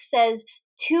desk says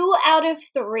 2 out of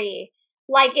 3.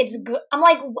 Like it's good. I'm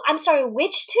like, I'm sorry,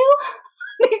 which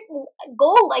two?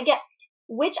 Gold, I get.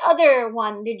 Which other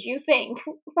one did you think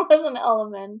was an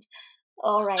element?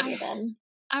 Alrighty I then.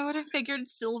 I would have figured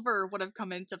silver would have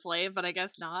come into play, but I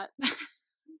guess not.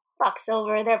 Fuck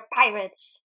Silver, they're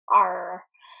pirates. Arr.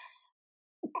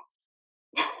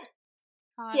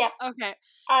 God. Yep, Okay.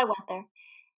 I went there.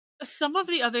 Some of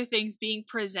the other things being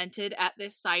presented at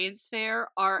this science fair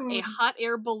are a Mm. hot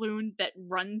air balloon that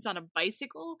runs on a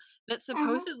bicycle that Mm-hmm.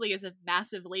 supposedly is a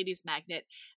massive ladies' magnet,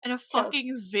 and a Toast.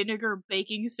 fucking vinegar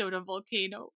baking soda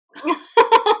volcano.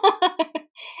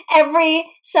 Every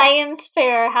science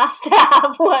fair has to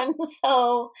have one,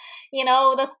 so,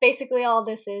 that's basically all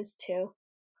this is, too.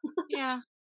 Yeah.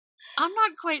 I'm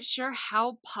not quite sure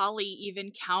how Polly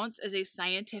even counts as a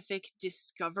scientific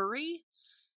discovery.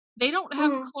 They don't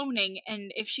have Mm. cloning,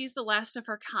 and if she's the last of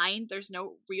her kind, there's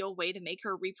no real way to make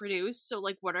her reproduce. So,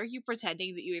 like, what are you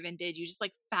pretending that you even did? You just,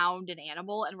 like, found an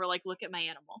animal and were like, look at my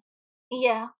animal.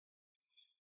 Yeah.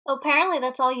 Apparently,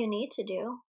 that's all you need to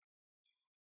do.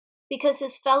 Because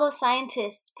his fellow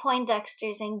scientists,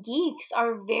 Poindexters, and geeks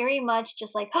are very much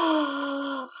just like,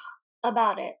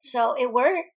 about it. So it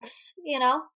works.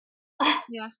 I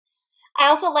Yeah.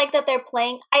 also like that they're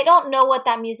playing. I don't know what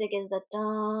that music is. The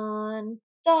dun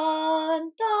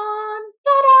dun dun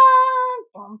dun dun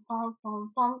bum bum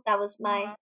bum bum. That was my.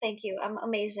 Uh, Thank you. I'm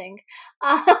amazing.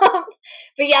 Um,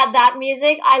 but yeah, that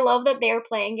music. I love that they're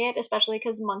playing it, especially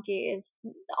because Monkey is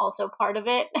also part of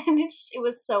it, and it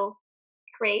was so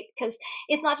great because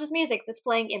it's not just music that's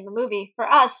playing in the movie. For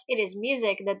us, it is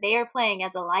music that they are playing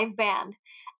as a live band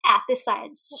at the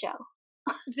science show.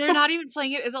 they're not even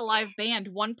playing it as a live band.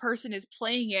 One person is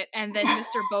playing it, and then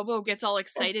Mr. Bobo gets all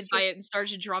That's excited true. by it and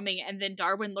starts drumming, and then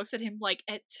Darwin looks at him like,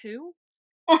 at 2?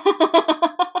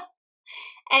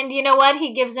 And you know what?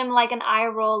 He gives him like an eye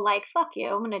roll, like, fuck you,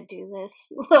 I'm gonna do this.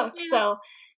 Look, Yeah. so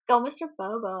go, Mr.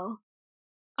 Bobo.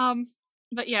 Um,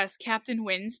 but yes, Captain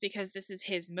wins because this is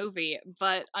his movie.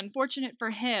 But unfortunate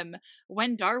for him,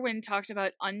 when Darwin talked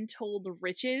about untold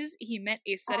riches, he meant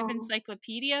a set of Oh,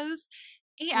 encyclopedias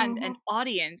and hmm an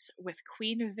audience with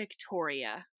Queen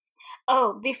Victoria.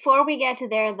 oh, before we get to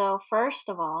there though, first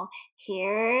of all,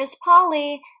 here's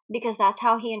Polly, because that's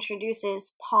how he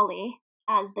introduces Polly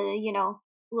as the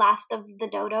last of the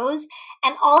dodos.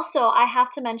 And also, I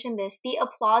have to mention this, the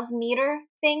applause meter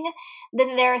thing, that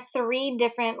there are 3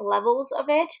 different levels of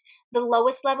it. The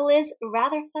lowest level is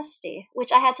rather fusty,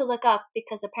 which I had to look up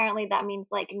because apparently that means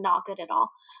like not good at all.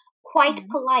 Quite Mhm.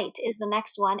 polite is the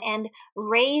next one, and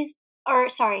raised, or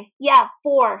sorry, yeah,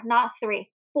 4, not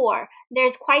 3. 4.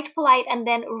 There's quite polite and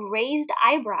then raised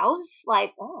eyebrows,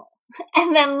 like, oh.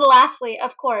 And then lastly,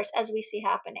 of course, as we see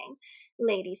happening,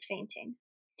 ladies fainting.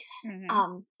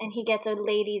 Mhm. And he gets a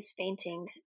ladies fainting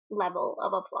level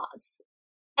of applause.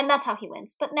 And that's how he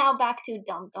wins. But now back to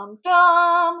Dum Dum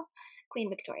Dum, Queen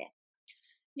Victoria.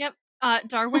 Yep.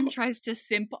 Darwin tries to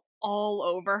simp all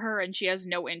over her, and she has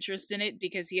no interest in it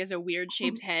because he has a weird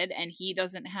shaped head and he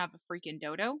doesn't have a freaking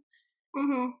dodo.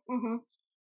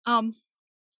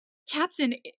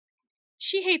 Captain,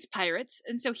 she hates pirates,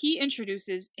 and so he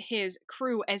introduces his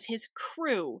crew as his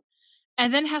crew,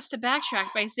 and then has to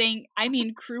backtrack by saying, I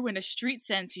mean crew in a street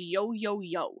sense, yo, yo,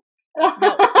 yo.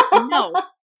 No,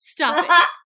 stop it.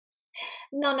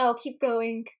 No, keep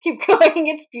going. Keep going.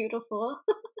 It's beautiful.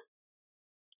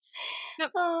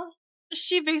 Yep.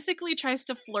 She basically tries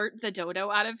to flirt the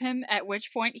dodo out of him, at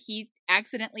which point he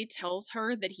accidentally tells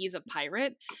her that he's a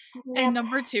pirate. Yep. And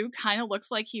number 2 kind of looks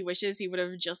like he wishes he would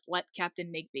have just let Captain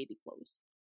make baby clothes.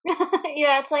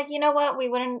 Yeah, it's like, you know what? We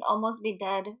wouldn't almost be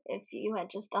dead if you had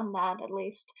just done that, at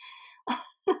least.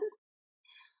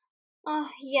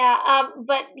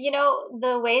 But you know,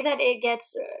 the way that it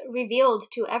gets revealed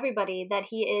to everybody that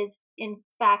he is, in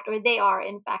fact, or they are,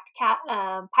 in fact,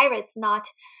 pirates, not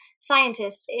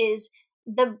scientists, is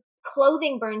the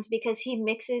clothing burns because he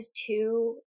mixes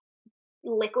 2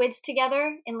 liquids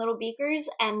together in little beakers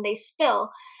and they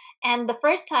spill. And the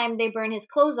first time they burn his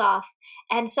clothes off,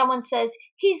 and someone says,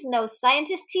 he's no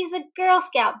scientist, he's a Girl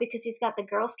Scout, because he's got the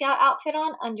Girl Scout outfit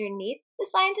on underneath the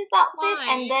scientist outfit. Why?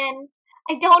 And then,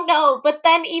 I don't know, but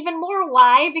then even more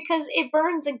why, because it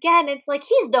burns again. It's like,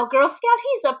 he's no Girl Scout,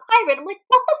 he's a pirate. I'm like,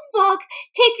 what the fuck?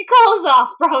 Take your clothes off,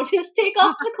 bro. Just take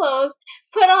off the clothes,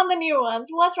 put on the new ones.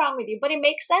 What's wrong with you? But it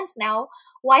makes sense now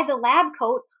why the lab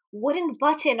coat wouldn't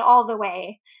button all the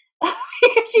way.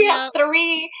 Because you have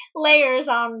 3 layers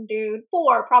on, dude.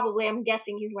 4, probably. I'm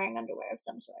guessing he's wearing underwear of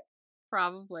some sort.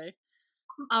 Probably.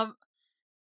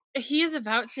 He is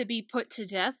about to be put to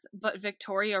death, but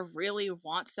Victoria really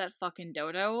wants that fucking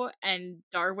dodo, and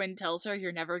Darwin tells her,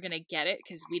 you're never gonna get it,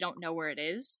 because we don't know where it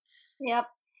is. Yep.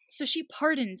 So she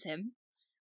pardons him.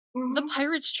 Mm-hmm. The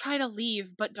pirates try to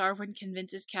leave, but Darwin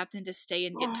convinces Captain to stay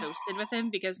and get toasted with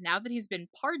him, because now that he's been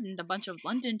pardoned, a bunch of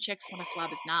London chicks want to slap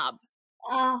his knob.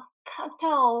 Oh,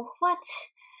 no, what?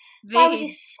 Why would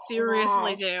you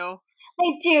seriously do.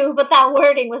 They do, but that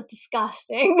wording was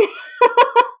disgusting.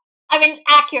 I mean, it's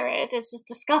accurate, it's just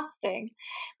disgusting.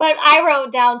 But I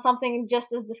wrote down something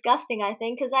just as disgusting, I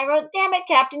think, because I wrote, damn it,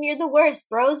 Captain, you're the worst.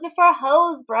 Bros before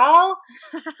hoes, bro.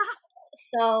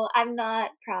 So I'm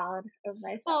not proud of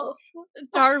myself. Well,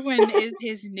 Darwin is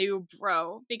his new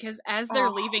bro, because as they're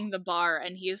leaving the bar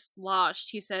and he is sloshed,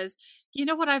 he says, you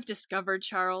know what I've discovered,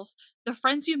 Charles? The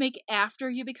friends you make after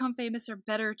you become famous are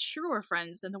better, truer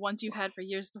friends than the ones you had for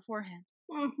years beforehand.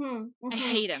 I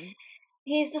hate him.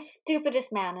 He's the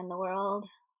stupidest man in the world.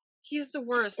 He's the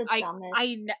worst. I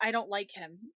don't like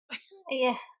him.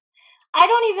 Yeah. I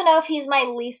don't even know if he's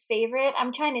my least favorite.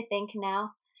 I'm trying to think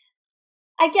now.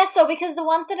 I guess so, because the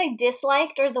ones that I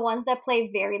disliked are the ones that play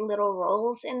very little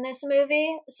roles in this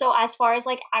movie. So as far as,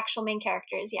 like, actual main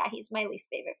characters, yeah, he's my least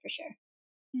favorite for sure.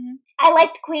 Mm-hmm. I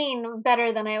liked Queen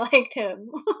better than I liked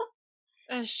him.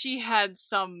 She had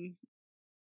some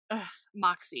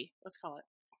moxie, let's call it.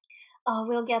 Oh,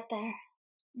 we'll get there.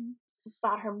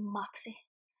 About her moxie.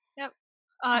 Yep.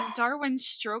 Darwin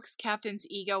strokes Captain's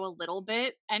ego a little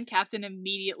bit, and Captain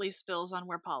immediately spills on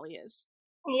where Polly is.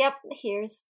 Yep,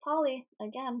 here's Polly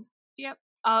again. Yep.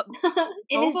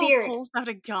 In Bobo his beard. pulls out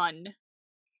a gun.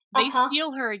 They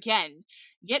steal her again,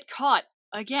 get caught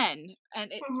again,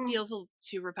 and it feels a little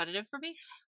too repetitive for me.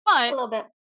 But a little bit.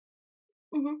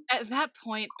 At that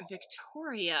point,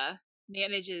 Victoria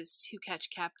manages to catch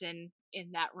Captain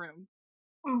in that room.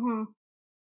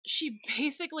 She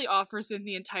basically offers him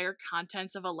the entire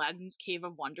contents of Aladdin's Cave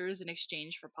of Wonders in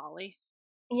exchange for Polly.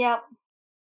 Yep.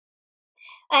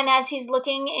 And as he's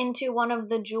looking into one of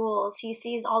the jewels, he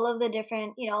sees all of the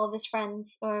different, all of his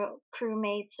friends or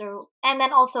crewmates, and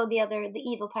then also the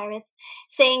evil pirates,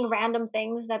 saying random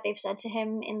things that they've said to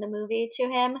him in the movie to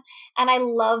him. And I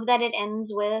love that it ends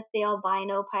with the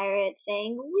albino pirate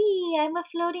saying, "Wee, I'm a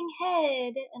floating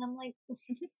head." And I'm like,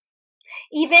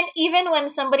 even when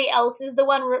somebody else is the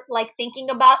one like thinking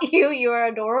about you, you are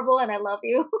adorable, and I love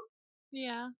you.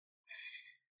 Yeah.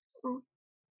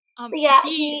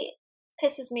 He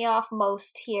pisses me off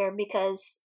most here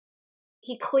because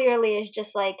he clearly is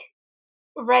just like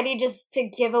ready just to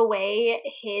give away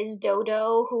his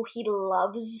dodo, who he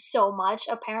loves so much.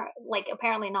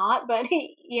 Apparently not, but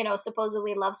he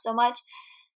supposedly loves so much.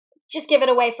 Just give it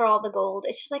away for all the gold.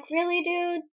 It's just like, really,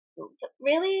 dude?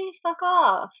 Really? Fuck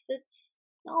off.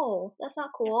 No, that's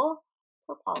not cool.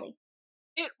 Poor Polly.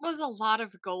 It was a lot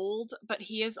of gold, but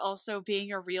he is also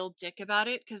being a real dick about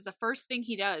it because the first thing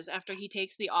he does after he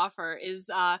takes the offer is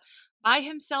buy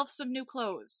himself some new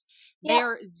clothes. Yep.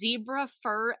 They're zebra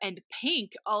fur and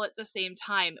pink all at the same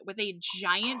time with a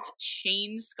giant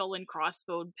chain skull and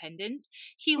crossbow pendant.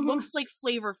 He Mhm. looks like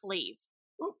Flavor Flav.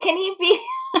 Can he be?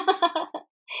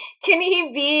 Can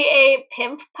he be a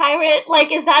pimp pirate?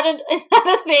 Like, is that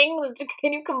a thing?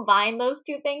 Can you combine those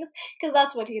two things? Because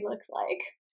that's what he looks like.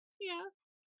 Yeah.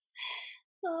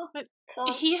 Oh But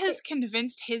God. he has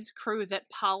convinced his crew that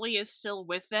Polly is still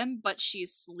with them, but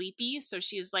she's sleepy, so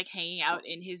she's like hanging out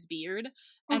in his beard.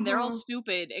 And they're all Mm-hmm.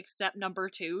 stupid except number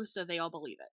two, so they all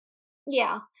believe it.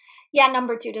 Yeah. Yeah,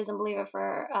 number 2 doesn't believe it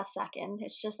for a second.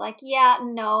 It's just like, "Yeah,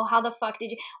 no, how the fuck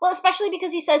did you—" Well, especially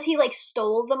because he says he, like,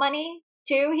 stole the money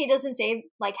too. He doesn't say,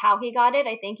 like, how he got it.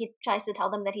 I think he tries to tell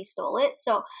them that he stole it.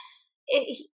 So,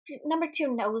 number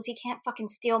 2 knows he can't fucking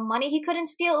steal money. He couldn't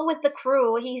steal it with the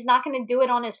crew. He's not gonna do it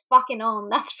on his fucking own,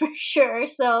 that's for sure.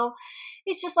 So,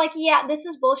 it's just like, "Yeah, this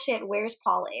is bullshit. Where's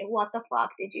Polly? What the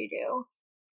fuck did you do?"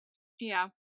 Yeah.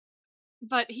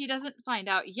 But he doesn't find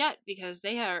out yet because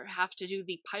have to do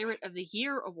the Pirate of the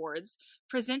Year awards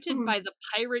presented Mhm. by the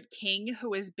Pirate King,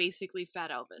 who is basically Fat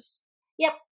Elvis.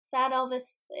 Yep. That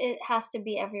Elvis, it has to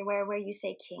be everywhere where you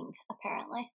say king,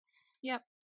 apparently. Yep.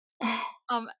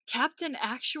 Captain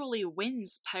actually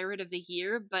wins Pirate of the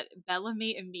Year, but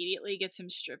Bellamy immediately gets him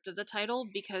stripped of the title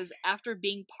because after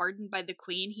being pardoned by the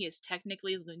Queen, he is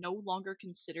technically no longer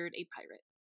considered a pirate.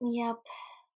 Yep.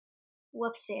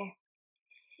 Whoopsie.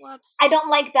 Whoops. I don't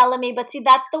like Bellamy, but see,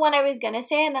 that's the one I was gonna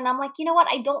say, and then I'm like, you know what?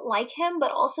 I don't like him,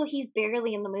 but also he's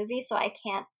barely in the movie, so I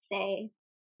can't say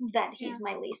that Yeah. he's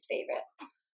my least favorite.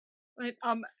 But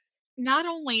not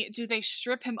only do they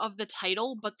strip him of the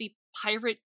title, but the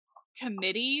pirate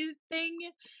committee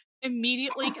thing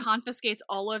immediately confiscates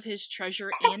all of his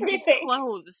treasure and his Everything.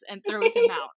 clothes and throws him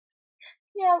out.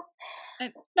 Yeah,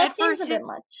 And that at seems a first bit his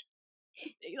much.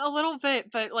 a little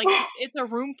bit, but like it's a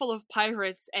room full of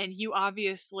pirates and you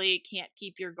obviously can't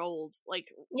keep your gold.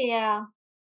 Like Yeah.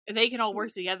 they can all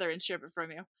work together and strip it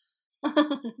from you.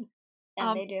 And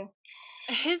Um they do.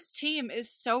 his team is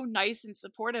so nice and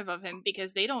supportive of him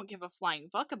because they don't give a flying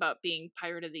fuck about being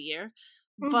Pirate of the Year.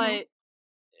 Hmm. But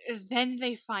then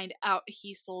they find out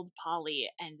he sold Polly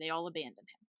and they all abandon him.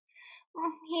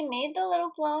 He made the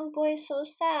little blonde boy so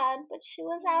sad, but she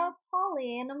was Yeah. our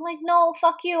Polly. And I'm like, no,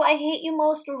 fuck you. I hate you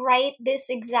most right this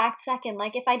exact second.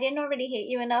 Like, if I didn't already hate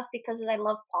you enough because I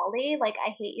love Polly, like, I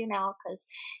hate you now because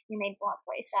you made blonde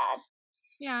boy sad.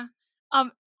 Yeah.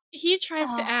 Um he tries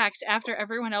to Oh. act after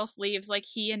everyone else leaves like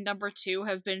he and number two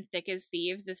have been thick as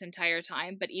thieves this entire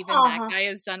time, but even that Uh-huh. guy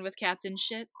is done with Captain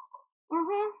shit.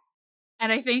 Mm-hmm.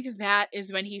 And I think that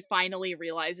is when he finally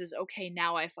realizes, okay,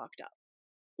 now I fucked up.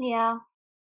 Yeah.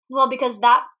 Well, because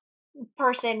that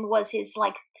person was his,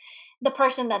 like, the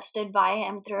person that stood by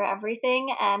him through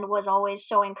everything and was always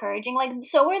so encouraging. Like,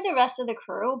 so were the rest of the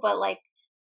crew, but, like,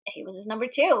 he was his number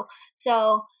 2.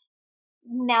 So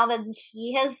now that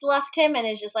he has left him and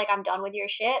is just like, I'm done with your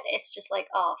shit, it's just like,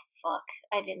 oh, fuck.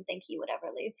 I didn't think he would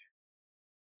ever leave.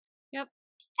 Yep.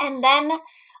 And then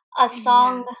a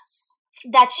song Yes.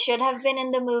 that should have been in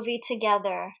the movie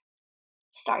together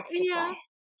starts to Yeah. play.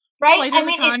 Right? Flight I of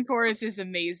the mean, Conchords is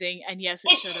amazing, and yes,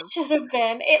 it it should have. should have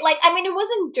been. It, like, I mean, it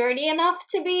wasn't dirty enough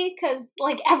to be because,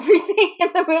 like, everything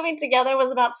in the movie together was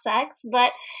about sex,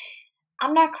 but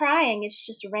I'm not crying. It's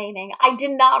just raining. I did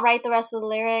not write the rest of the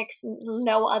lyrics,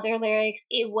 no other lyrics.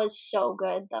 It was so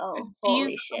good, though. Holy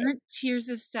These shit. aren't tears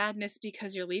of sadness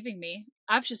because you're leaving me.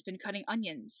 I've just been cutting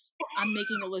onions. I'm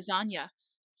making a lasagna.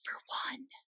 For one.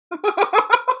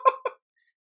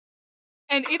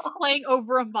 And it's playing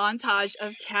over a montage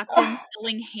of Captain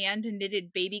selling hand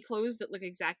knitted baby clothes that look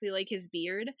exactly like his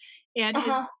beard, and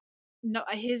Uh-huh.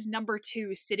 his number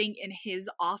two sitting in his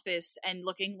office and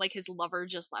looking like his lover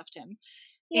just left him,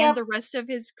 and Yep. the rest of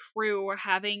his crew are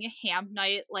having ham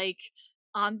night like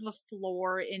on the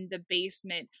floor in the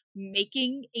basement,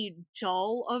 making a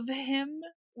doll of him,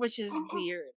 which is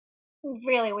weird.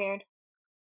 Really weird.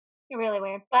 Really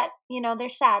weird. But, they're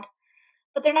sad.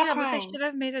 But they're not Yeah, but they crying. should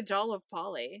have made a doll of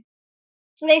Polly.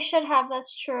 They should have,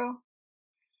 that's true.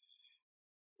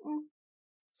 Mm.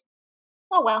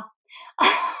 Oh well.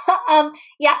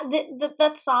 Yeah,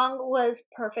 that song was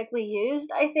perfectly used,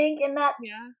 I think, in that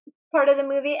Yeah. part of the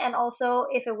movie, and also,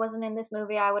 if it wasn't in this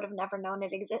movie, I would have never known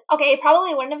it existed. Okay, it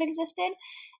probably wouldn't have existed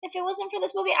if it wasn't for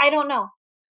this movie. I don't know.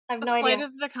 I have no Flight idea.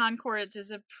 of the Conchords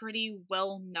is a pretty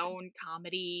well-known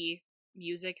comedy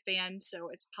music band, so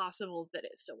it's possible that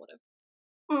it still would have.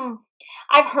 Hmm.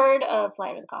 I've heard of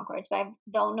Flight of the Conchords, but I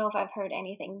don't know if I've heard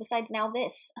anything besides now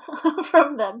this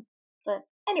from them. But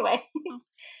anyway.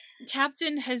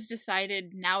 Captain has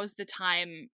decided now's the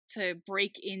time to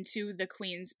break into the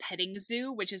Queen's petting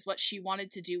zoo, which is what she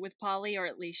wanted to do with Polly, or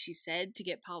at least she said, to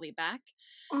get Polly back.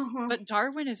 Mm-hmm. But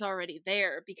Darwin is already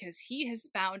there because he has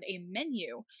found a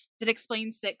menu that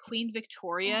explains that Queen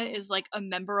Victoria is like a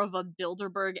member of a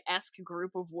Bilderberg-esque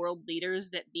group of world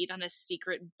leaders that meet on a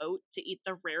secret boat to eat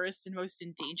the rarest and most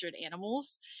endangered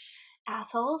animals.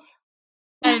 Assholes.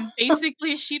 And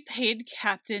basically, she paid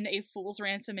Captain a fool's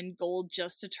ransom in gold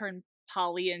just to turn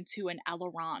Polly into an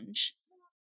Alarange.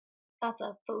 That's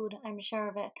a food, I'm sure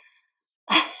of it.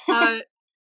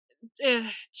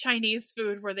 Chinese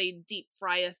food where they deep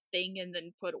fry a thing and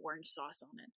then put orange sauce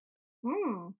on it.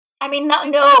 I mean, not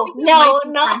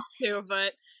too,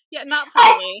 but yeah, not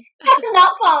Polly.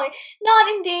 Not Polly. Not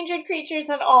endangered creatures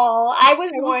at all. I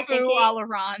was more thinking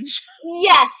Alarange.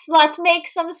 Yes, let's make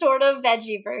some sort of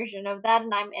veggie version of that,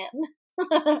 and I'm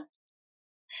in.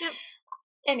 Yep.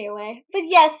 Anyway, but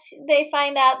yes, they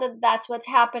find out that that's what's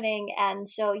happening, and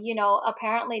so,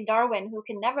 apparently Darwin, who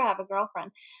can never have a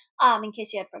girlfriend, in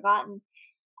case you had forgotten,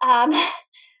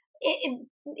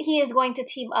 he is going to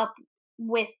team up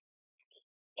with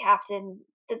Captain.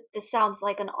 This sounds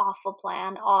like an awful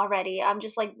plan already. I'm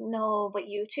just like, no, but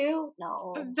you two?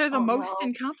 No. They're the most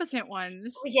incompetent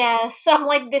ones. Yes, I'm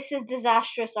like, this is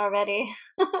disastrous already.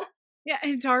 Yeah,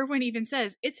 and Darwin even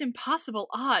says, it's impossible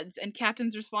odds, and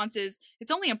Captain's response is,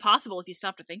 it's only impossible if you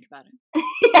stop to think about it.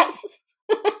 Yes.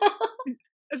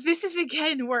 This is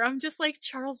again where I'm just like,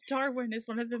 Charles Darwin is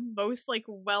one of the most like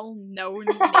well-known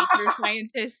nature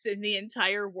scientists in the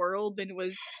entire world and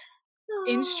was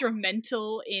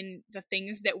instrumental in the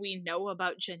things that we know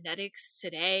about genetics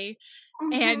today.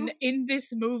 Mm-hmm. And in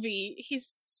this movie,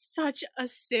 he's such a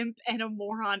simp and a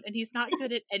moron, and he's not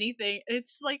good at anything.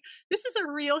 It's like, this is a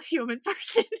real human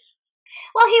person.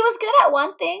 Well, he was good at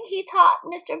one thing. He taught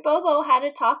Mr. Bobo how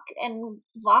to talk and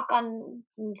walk on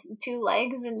two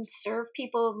legs and serve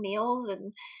people meals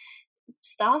and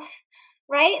stuff,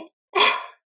 right?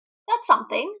 That's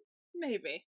something.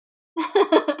 Maybe.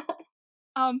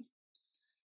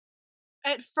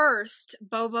 At first,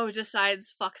 Bobo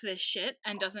decides fuck this shit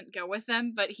and doesn't go with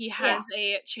them, but he has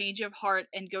a change of heart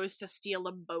and goes to steal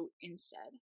a boat instead.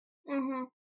 Mm-hmm.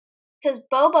 Because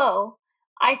Bobo,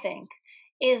 I think,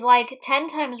 is like 10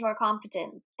 times more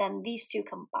competent than these two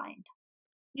combined.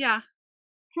 Yeah.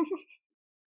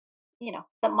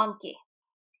 The monkey.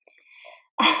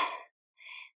 But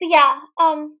yeah,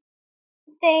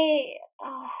 they...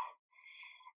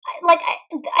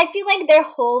 I feel like their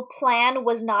whole plan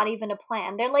was not even a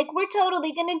plan. They're like, we're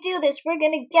totally gonna do this. We're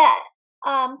gonna get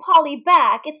Polly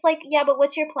back. It's like, yeah, but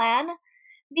what's your plan?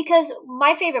 Because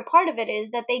my favorite part of it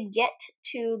is that they get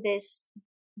to this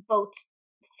boat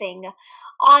thing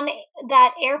on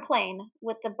that airplane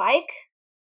with the bike.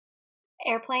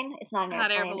 Airplane? It's not an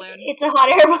airplane. Hot air balloon. It's a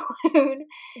hot air balloon.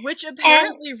 Which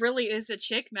apparently really is a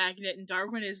chick magnet, and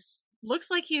Darwin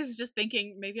looks like he's just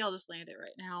thinking, maybe I'll just land it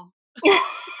right now.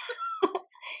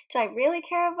 Do I really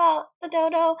care about the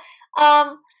dodo?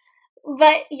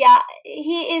 But yeah,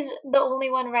 he is the only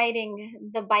one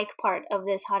riding the bike part of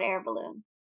this hot air balloon.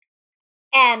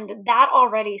 And that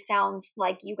already sounds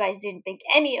like you guys didn't think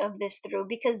any of this through,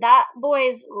 because that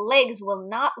boy's legs will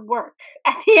not work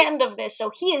at the end of this,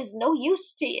 so he is no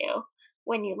use to you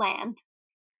when you land.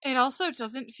 It also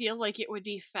doesn't feel like it would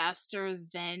be faster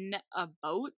than a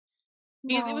boat.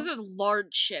 Because it was a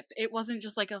large ship. It wasn't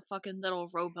just like a fucking little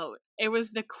rowboat. It was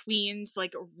the Queen's,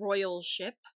 like, royal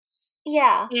ship.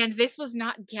 Yeah. And this was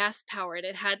not gas-powered.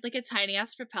 It had, like, a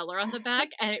tiny-ass propeller on the back,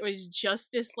 and it was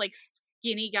just this, like,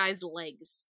 skinny guy's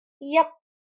legs. Yep.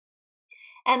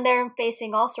 And they're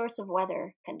facing all sorts of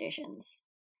weather conditions.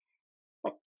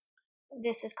 But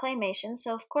this is claymation,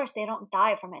 so of course they don't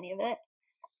die from any of it.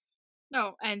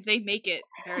 No, and they make it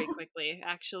very quickly,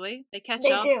 actually. They catch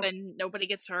up, and nobody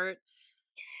gets hurt.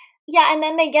 Yeah, and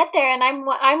then they get there, and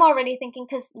I'm already thinking,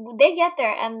 because they get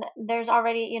there, and there's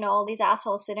already, all these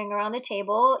assholes sitting around the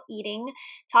table, eating,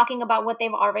 talking about what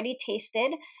they've already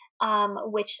tasted,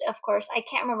 which, of course, I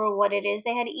can't remember what it is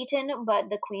they had eaten, but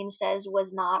the Queen says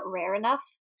was not rare enough.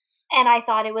 And I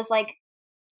thought it was, like,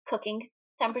 cooking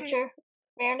temperature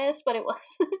rareness, but it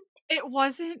wasn't. It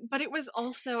wasn't, but it was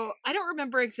also, I don't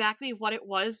remember exactly what it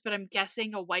was, but I'm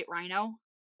guessing a white rhino,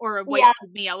 or a white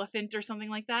pygmy elephant, or something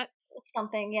like that.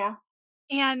 Something, yeah.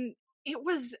 And it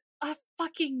was a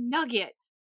fucking nugget.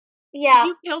 Yeah.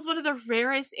 You killed one of the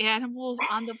rarest animals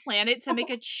on the planet to make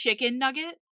a chicken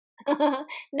nugget?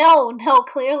 No,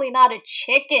 clearly not a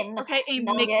chicken. Okay, a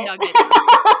McNugget.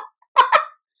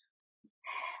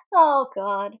 Oh,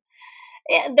 God.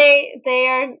 They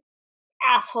are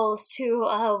assholes to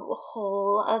a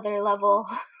whole other level.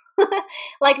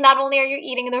 Like, not only are you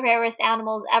eating the rarest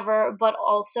animals ever, but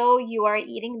also you are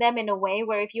eating them in a way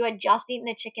where if you had just eaten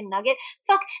a chicken nugget,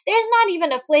 fuck, there's not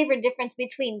even a flavor difference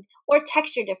between, or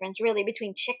texture difference really,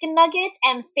 between chicken nuggets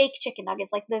and fake chicken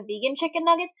nuggets, like the vegan chicken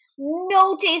nuggets.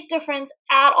 No taste difference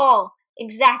at all.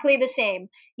 Exactly the same.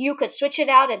 You could switch it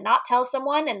out and not tell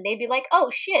someone, and they'd be like,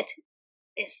 oh shit,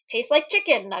 this tastes like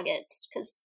chicken nuggets,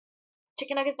 because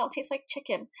chicken nuggets don't taste like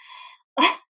chicken.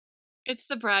 It's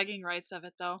the bragging rights of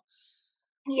it, though.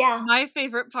 Yeah. My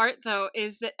favorite part, though,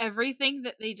 is that everything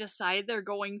that they decide they're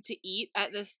going to eat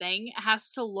at this thing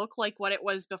has to look like what it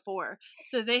was before.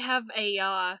 So they have a,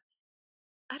 I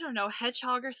don't know,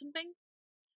 hedgehog or something?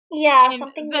 Yeah, And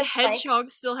something the with spikes. hedgehog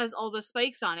still has all the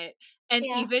spikes on it. And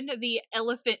Yeah. even the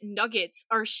elephant nuggets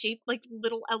are shaped like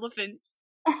little elephants.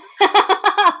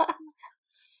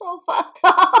 So fucked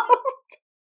up.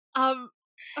 Um,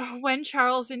 when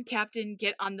Charles and Captain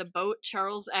get on the boat,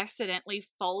 Charles accidentally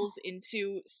falls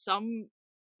into some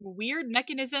weird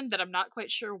mechanism that I'm not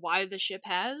quite sure why the ship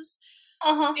has,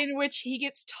 Uh-huh. in which he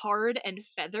gets tarred and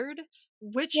feathered,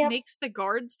 which Yep. makes the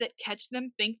guards that catch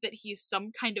them think that he's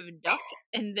some kind of duck,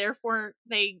 and therefore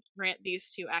they grant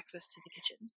these two access to the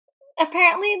kitchen.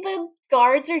 Apparently the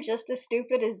guards are just as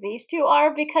stupid as these two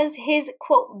are, because his,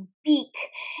 quote, beak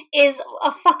is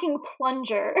a fucking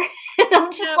plunger. And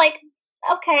I'm just Yep. like,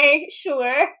 okay,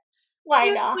 sure. Why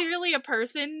He's not? clearly a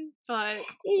person, but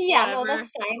Yeah, no, whatever.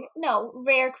 that's fine. No,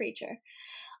 rare creature.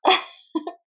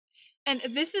 And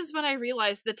this is when I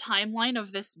realized the timeline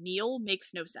of this meal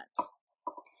makes no sense.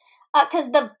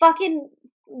 Because the fucking,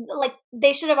 like,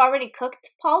 they should have already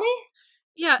cooked Polly?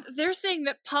 Yeah, they're saying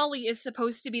that Polly is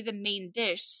supposed to be the main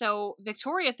dish, so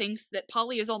Victoria thinks that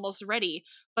Polly is almost ready,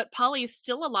 but Polly is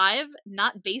still alive,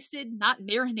 not basted, not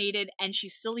marinated, and she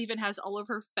still even has all of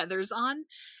her feathers on.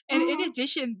 And in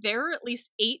addition, there are at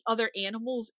least 8 other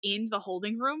animals in the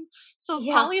holding room, so if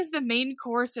Yeah. Polly is the main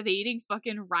course, are they eating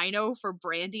fucking rhino for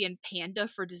brandy and panda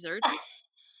for dessert?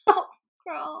 Oh,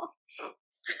 gross.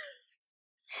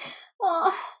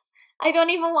 Oh, I don't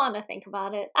even want to think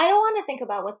about it. I don't want to think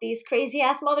about what these crazy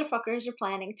ass motherfuckers are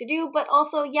planning to do, but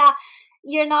also, yeah,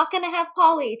 you're not gonna have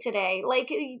Polly today. Like,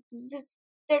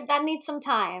 that needs some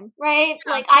time, right?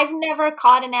 Yeah. Like, I've never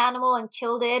caught an animal and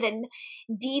killed it and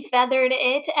defeathered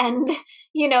it and,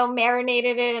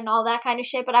 marinated it and all that kind of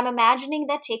shit, but I'm imagining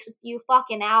that takes a few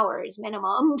fucking hours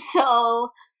minimum, so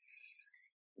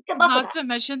good luck with Not that. to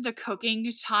mention the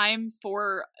cooking time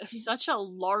for such a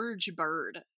large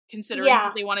bird, considering Yeah,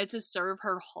 that they wanted to serve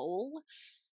her whole.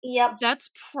 yep.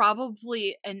 That's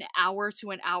probably an hour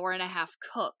to an hour and a half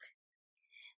cook.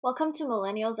 Welcome to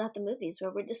Millennials at the Movies,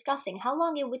 where we're discussing how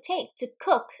long it would take to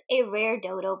cook a rare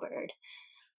dodo bird.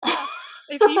 Yeah.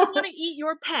 If you want to eat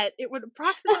your pet, it would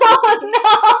approximately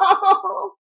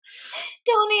Oh no!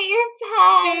 Don't eat your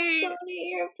pets! they Don't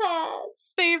eat your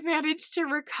pets! they managed to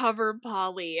recover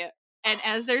Polly. And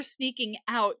as they're sneaking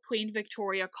out, Queen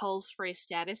Victoria calls for a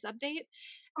status update.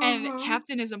 And Mm-hmm.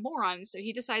 Captain is a moron, so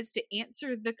he decides to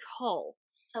answer the call.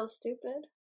 So stupid.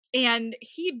 And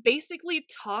he basically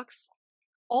talks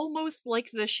almost like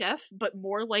the chef, but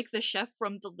more like the chef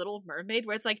from The Little Mermaid,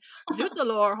 where it's like,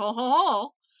 Zootalor, ho ho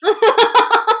ho.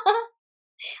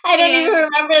 I don't even And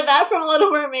remember that from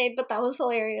Little Mermaid, but that was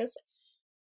hilarious.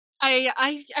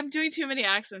 I'm doing too many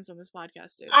accents on this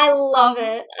podcast, dude. I love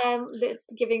it. It's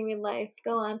giving me life.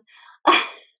 Go on.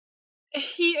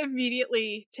 He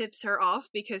immediately tips her off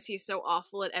because he's so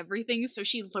awful at everything, so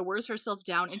she lowers herself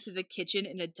down into the kitchen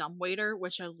in a dumbwaiter,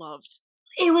 which I loved.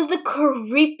 It was the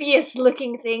creepiest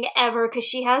looking thing ever, because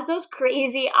she has those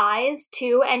crazy eyes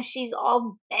too, and she's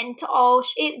all bent.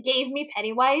 It gave me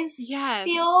Pennywise Yes.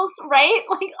 feels, right?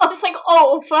 Like, I was like,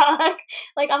 oh fuck.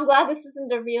 Like, I'm glad this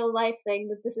isn't a real life thing,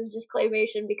 that this is just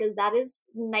claymation, because that is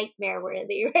nightmare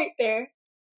worthy right there.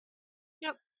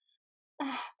 Yep.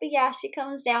 But yeah, she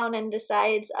comes down and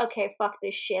decides, okay, fuck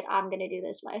this shit, I'm gonna do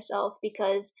this myself,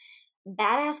 because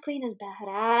badass queen is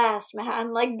badass,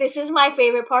 man. Like, this is my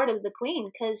favorite part of the queen,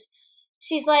 because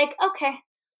she's like, okay,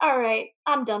 alright,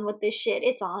 I'm done with this shit,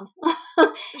 it's on.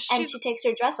 And she takes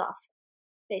her dress off,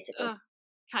 basically.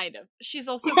 Kind of. She's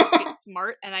also quite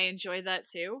smart, and I enjoy that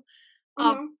too.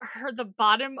 The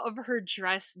bottom of her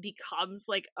dress becomes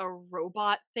like a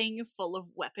robot thing full of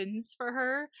weapons for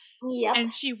her. Yep.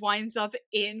 And she winds up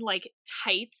in like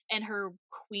tights and her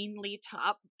queenly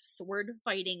top, sword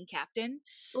fighting Captain.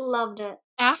 Loved it.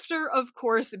 After, of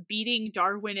course, beating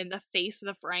Darwin in the face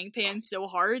with a frying pan so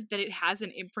hard that it has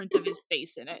an imprint of his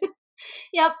face in it.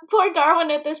 Yep, poor Darwin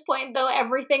at this point, though,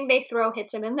 everything they throw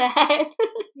hits him in the head.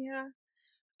 Yeah.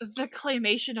 The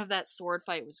claymation of that sword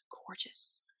fight was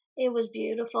gorgeous. It was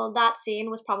beautiful. That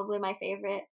scene was probably my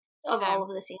favorite of all Same. of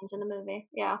the scenes in the movie.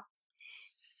 Yeah.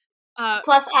 Uh,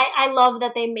 Plus, I love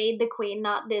that they made the queen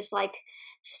not this like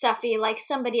stuffy, like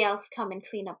somebody else come and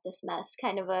clean up this mess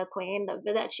kind of a queen.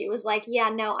 That she was like, yeah,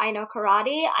 no, I know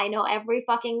karate. I know every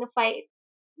fucking fight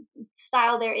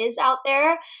style there is out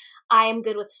there. I am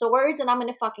good with swords, and I'm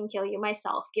gonna fucking kill you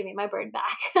myself. Give me my bird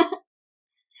back.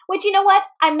 Which, you know what?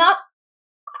 I'm not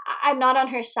on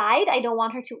her side. I don't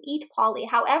want her to eat Polly.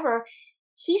 However,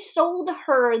 he sold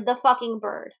her the fucking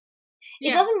bird. It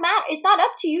yeah. doesn't matter. It's not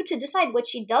up to you to decide what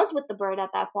she does with the bird at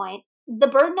that point. The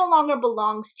bird no longer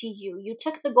belongs to you. You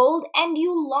took the gold and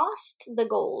you lost the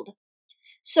gold.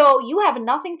 So you have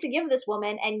nothing to give this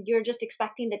woman, and you're just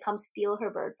expecting to come steal her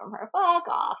bird from her. Fuck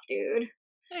off, dude.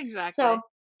 Exactly. So,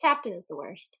 Captain is the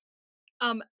worst.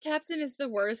 Captain is the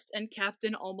worst, and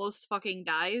Captain almost fucking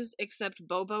dies, except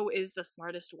Bobo is the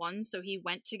smartest one, so he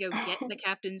went to go get the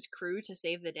captain's crew to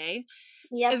save the day.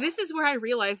 Yep. And this is where I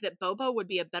realized that Bobo would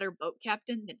be a better boat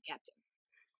captain than Captain.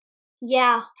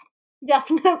 Yeah,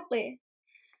 definitely.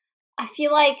 I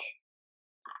feel like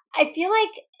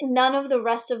none of the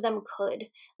rest of them could.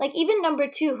 Like, even number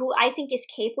 2, who I think is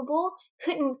capable,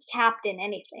 couldn't captain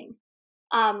anything.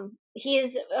 He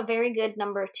is a very good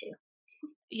number 2.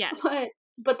 Yes.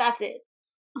 But that's it.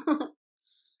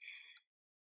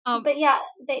 But yeah,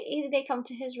 they come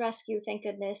to his rescue, thank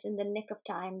goodness, in the nick of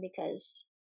time, because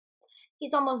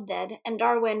he's almost dead, and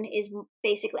Darwin is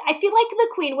basically... I feel like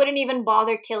the queen wouldn't even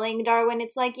bother killing Darwin.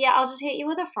 It's like, yeah, I'll just hit you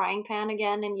with a frying pan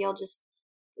again, and you're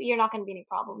not going to be any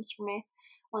problems for me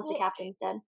once the captain's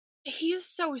dead. He's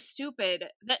so stupid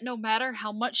that no matter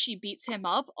how much she beats him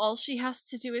up, all she has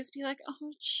to do is be like,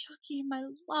 "Oh, Chucky, my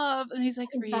love," and he's like,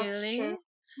 "Really?" That's true.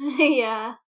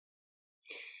 Yeah.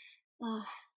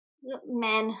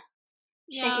 Men.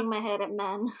 Yeah. Shaking my head at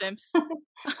men. Simps.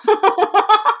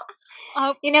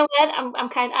 You know what?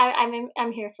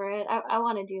 I'm here for it. I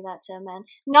want to do that to a man.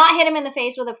 Not hit him in the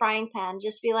face with a frying pan.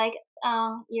 Just be like,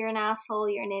 "Oh, you're an asshole.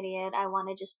 You're an idiot. I want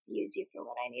to just use you for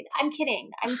what I need." I'm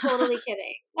kidding. I'm totally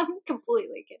kidding. I'm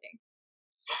completely kidding.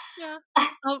 Yeah.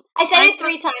 I said it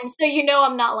 3 times, so you know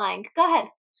I'm not lying. Go ahead.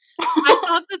 I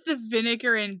thought that the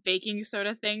vinegar and baking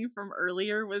soda thing from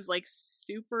earlier was like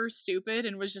super stupid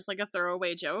and was just like a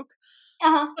throwaway joke.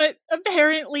 Uh-huh. But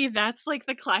apparently that's like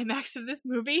the climax of this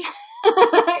movie.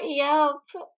 Yep.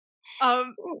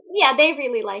 Yeah, they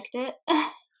really liked it.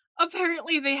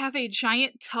 Apparently they have a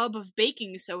giant tub of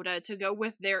baking soda to go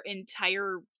with their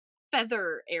entire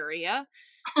feather area.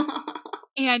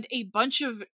 And a bunch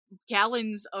of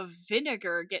gallons of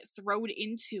vinegar get thrown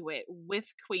into it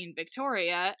with Queen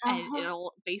Victoria, and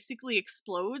it'll basically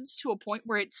explodes to a point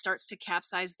where it starts to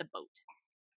capsize the boat.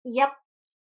 Yep.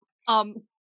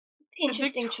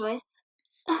 Interesting choice.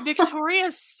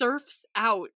 Victoria surfs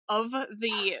out of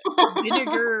the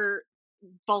vinegar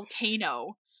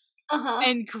volcano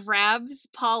and grabs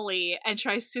Polly and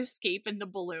tries to escape in the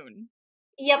balloon.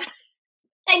 Yep.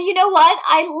 And you know what?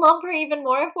 I love her even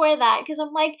more for that, because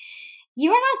I'm like,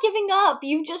 you're not giving up.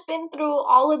 You've just been through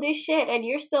all of this shit, and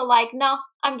you're still like, no,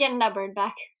 I'm getting that bird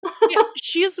back. Yeah,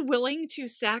 she's willing to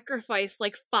sacrifice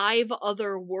like 5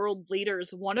 other world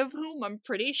leaders, one of whom I'm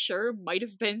pretty sure might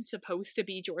have been supposed to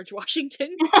be George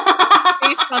Washington,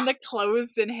 based on the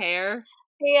clothes and hair.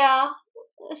 Yeah,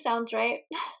 sounds right.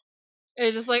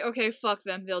 It's just like, okay, fuck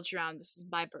them, they'll drown. This is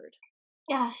my bird.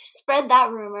 Yeah, spread that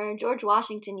rumor. George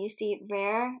Washington used to eat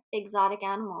rare, exotic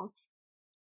animals.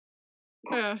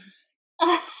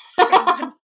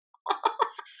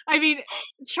 I mean,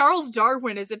 Charles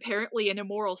Darwin is apparently an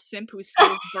immoral simp who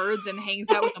steals birds and hangs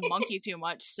out with a monkey too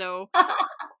much, so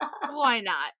why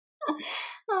not?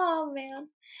 Oh, man.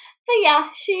 But yeah,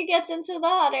 she gets into the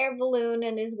hot air balloon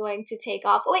and is going to take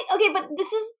off. Wait, okay, but is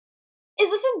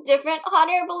this a different hot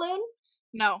air balloon?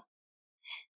 No.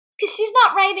 Because she's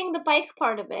not riding the bike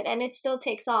part of it, and it still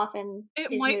takes off and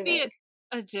it is might moving. be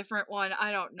a different one.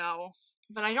 I don't know.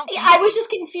 But I don't think I was just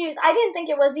confused. I didn't think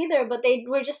it was either, but they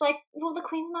were just like, well, the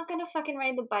queen's not gonna fucking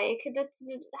ride the bike.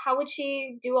 How would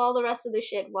she do all the rest of the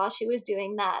shit while she was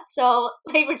doing that? So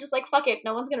they were just like, fuck it,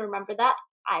 no one's gonna remember that.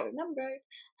 I remembered.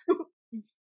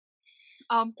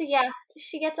 But yeah,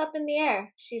 she gets up in the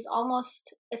air. She's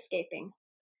almost escaping.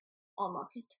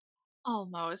 Almost.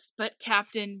 But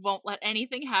Captain won't let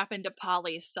anything happen to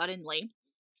Polly suddenly.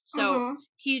 So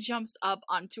he jumps up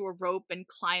onto a rope and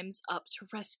climbs up to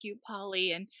rescue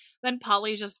Polly, and then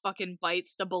Polly just fucking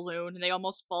bites the balloon and they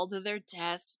almost fall to their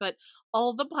deaths, but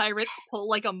all the pirates pull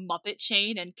like a Muppet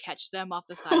chain and catch them off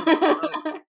the side of the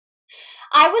boat.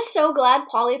 I was so glad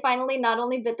Polly finally not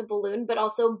only bit the balloon, but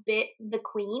also bit the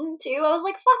queen, too. I was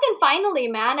like, fucking finally,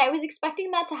 man. I was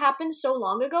expecting that to happen so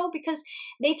long ago because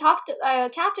they talked,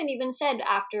 Captain even said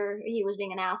after he was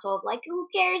being an asshole, like, who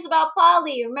cares about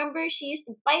Polly? Remember, she used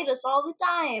to bite us all the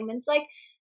time. And it's like,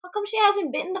 how come she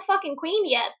hasn't bitten the fucking queen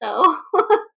yet, though?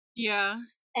 Yeah.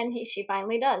 And she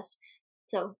finally does.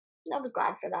 So I was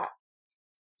glad for that.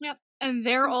 Yep. And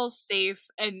they're all safe,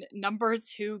 and number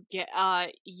two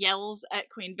yells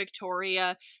at Queen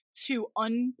Victoria to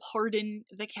unpardon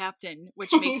the captain,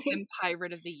 which makes him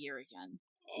Pirate of the Year again.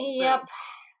 Yep.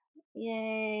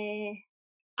 Yay.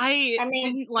 I mean,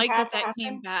 didn't it like had that to that came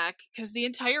happen. back, because the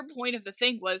entire point of the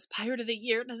thing was Pirate of the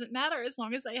Year doesn't matter as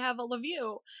long as I have all of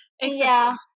you. Except,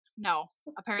 Yeah, no,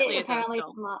 apparently it it does apparently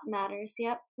still. matters.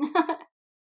 Yep.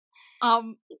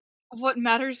 Um, what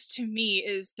matters to me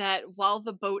is that while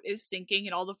the boat is sinking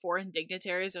and all the foreign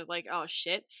dignitaries are like, oh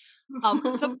shit,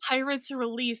 the pirates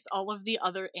release all of the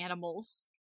other animals.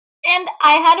 And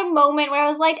I had a moment where I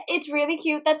was like, it's really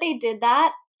cute that they did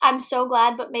that. I'm so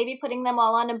glad, but maybe putting them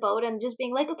all on a boat and just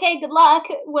being like, okay, good luck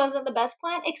wasn't the best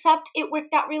plan, except it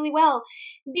worked out really well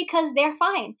because they're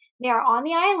fine. They're on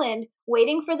the island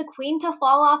waiting for the queen to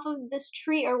fall off of this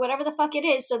tree or whatever the fuck it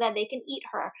is so that they can eat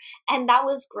her. And that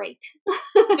was great.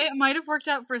 It might have worked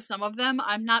out for some of them.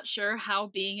 I'm not sure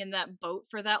how being in that boat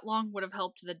for that long would have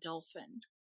helped the dolphin.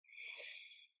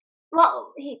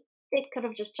 Well, it could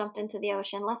have just jumped into the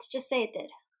ocean. Let's just say it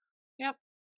did. Yep.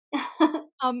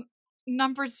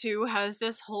 Number two has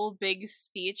this whole big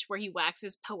speech where he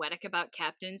waxes poetic about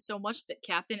Captain so much that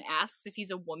Captain asks if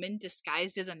he's a woman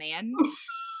disguised as a man.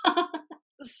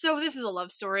 So this is a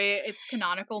love story. It's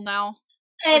canonical now.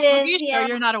 It Which, are you is, sure yeah.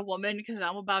 you're not a woman? Because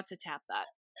I'm about to tap that.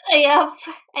 Yep.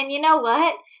 And you know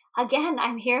what? Again,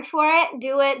 I'm here for it.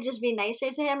 Do it. Just be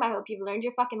nicer to him. I hope you've learned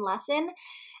your fucking lesson.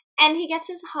 And he gets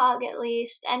his hug at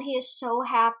least, and he is so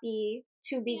happy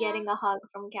to be getting a hug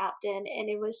from Captain, and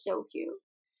it was so cute.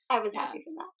 I was Yeah. happy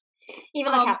for that.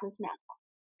 Even though Captain's mad.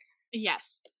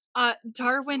 Yes.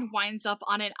 Darwin winds up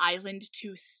on an island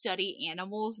to study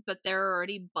animals, but there are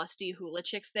already busty hula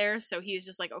chicks there, so he's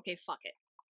just like, okay, fuck it.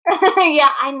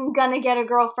 Yeah, I'm gonna get a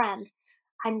girlfriend.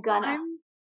 I'm gonna.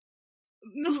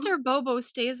 Mr. Bobo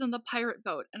stays on the pirate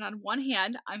boat, and on one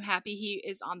hand, I'm happy he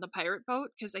is on the pirate boat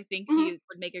because I think he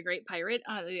would make a great pirate.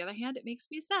 On the other hand, it makes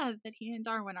me sad that he and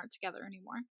Darwin aren't together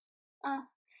anymore.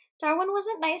 Darwin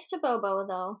wasn't nice to Bobo,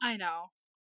 though. I know.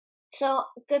 So,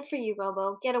 good for you,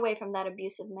 Bobo. Get away from that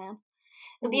abusive man.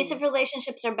 Ooh. Abusive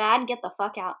relationships are bad. Get the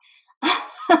fuck out.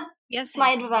 Yes, my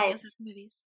advice. Yes,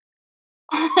 movies.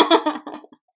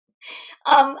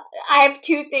 I have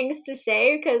two things to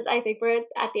say because I think we're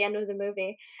at the end of the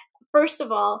movie. First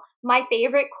of all, my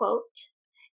favorite quote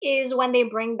is when they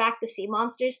bring back the sea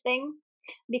monsters thing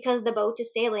because the boat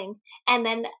is sailing and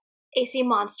then a sea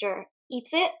monster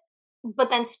eats it but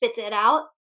then spits it out.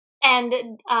 And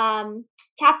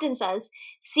Captain says,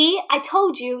 "See, I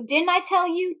told you, didn't I tell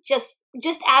you? Just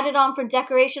add it on for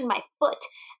decoration, my foot."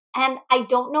 And I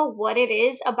don't know what it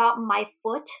is about my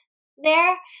foot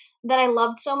there that I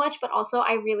loved so much, but also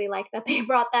I really like that they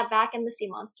brought that back and the sea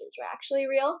monsters were actually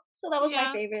real. So that was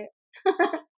my favorite.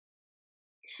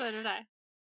 So did I.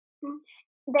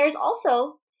 There's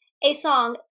also a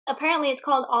song, apparently it's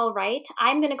called All Right.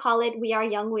 I'm going to call it We Are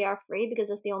Young, We Are Free because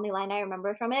that's the only line I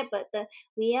remember from it, but the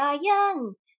We Are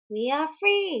Young, We Are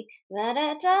Free, da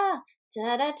da da,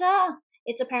 da da da.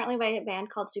 It's apparently by a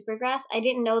band called Supergrass. I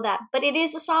didn't know that, but it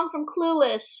is a song from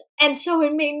Clueless, and so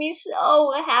it made me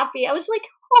so happy. I was like,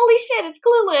 holy shit, it's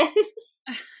Clueless.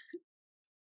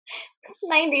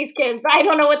 90s kids, I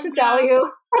don't know what to tell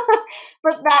you.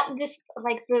 But that just,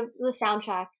 like, the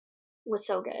soundtrack was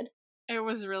so good. It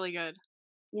was really good.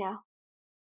 Yeah.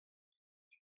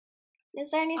 Is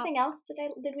there anything else?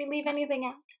 Did we leave anything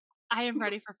out? I am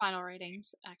ready for final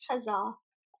ratings, actually. Huzzah.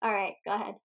 Alright, go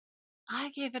ahead.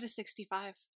 I gave it a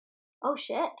 65. Oh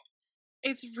shit.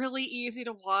 It's really easy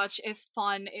to watch, it's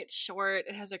fun, it's short,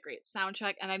 it has a great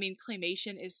soundtrack, and I mean,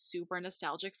 claymation is super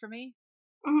nostalgic for me.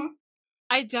 Mm-hmm.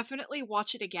 I definitely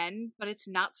watch it again, but it's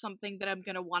not something that I'm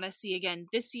going to want to see again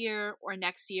this year or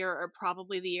next year or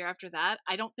probably the year after that.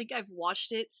 I don't think I've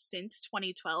watched it since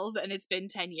 2012 and it's been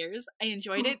 10 years. I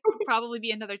enjoyed it. It'll probably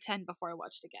be another 10 before I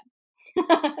watch it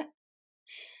again.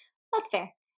 That's fair.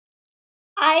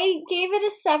 I gave it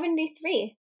a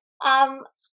 73.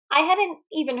 I hadn't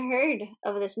even heard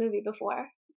of this movie before.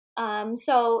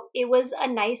 So it was a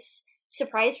nice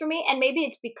surprise for me, and maybe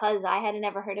it's because I hadn't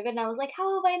ever heard of it and I was like,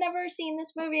 how have I never seen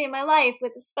this movie in my life,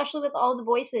 especially with all the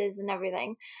voices and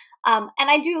everything. And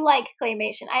I do like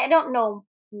claymation. I don't know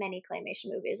many claymation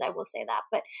movies, I will say that,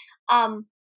 but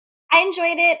I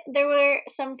enjoyed it. There were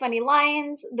some funny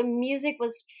lines. The music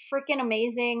was freaking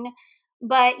amazing.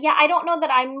 But yeah, I don't know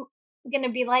that I'm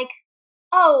gonna be like,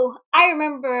 oh, I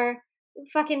remember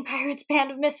fucking Pirates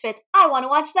Band of Misfits. I want to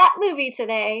watch that movie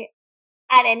today.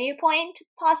 At any point,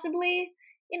 possibly,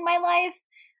 in my life.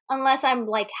 Unless I'm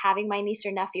like having my niece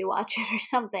or nephew watch it or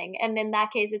something. And in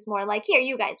that case, it's more like, here,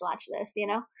 you guys watch this, you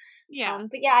know? Yeah.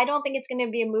 But yeah, I don't think it's going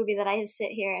to be a movie that I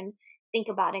sit here and think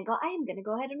about and go, I am going to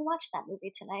go ahead and watch that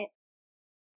movie tonight.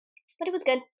 But it was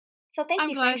good. So thank I'm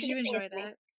you for glad you introducing it enjoyed to me.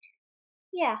 it.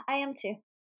 Yeah, I am too.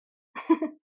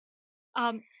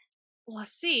 Um,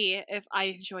 let's see if I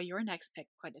enjoy your next pick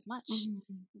quite as much.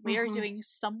 We are doing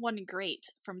Someone Great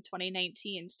from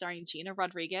 2019, starring Gina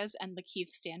Rodriguez and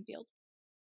Lakeith Stanfield.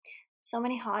 So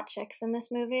many hot chicks in this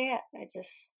movie.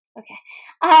 Okay.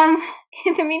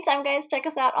 In the meantime, guys, check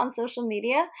us out on social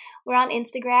media. We're on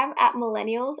Instagram at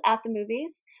millennials at the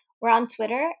movies. We're on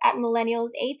Twitter at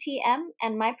millennialsatm,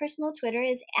 and my personal Twitter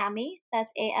is Ami.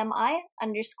 That's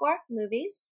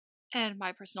AMI_movies. And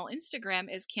my personal Instagram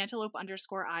is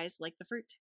cantaloupe_eyes like the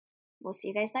fruit. We'll see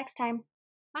you guys next time.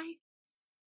 Bye.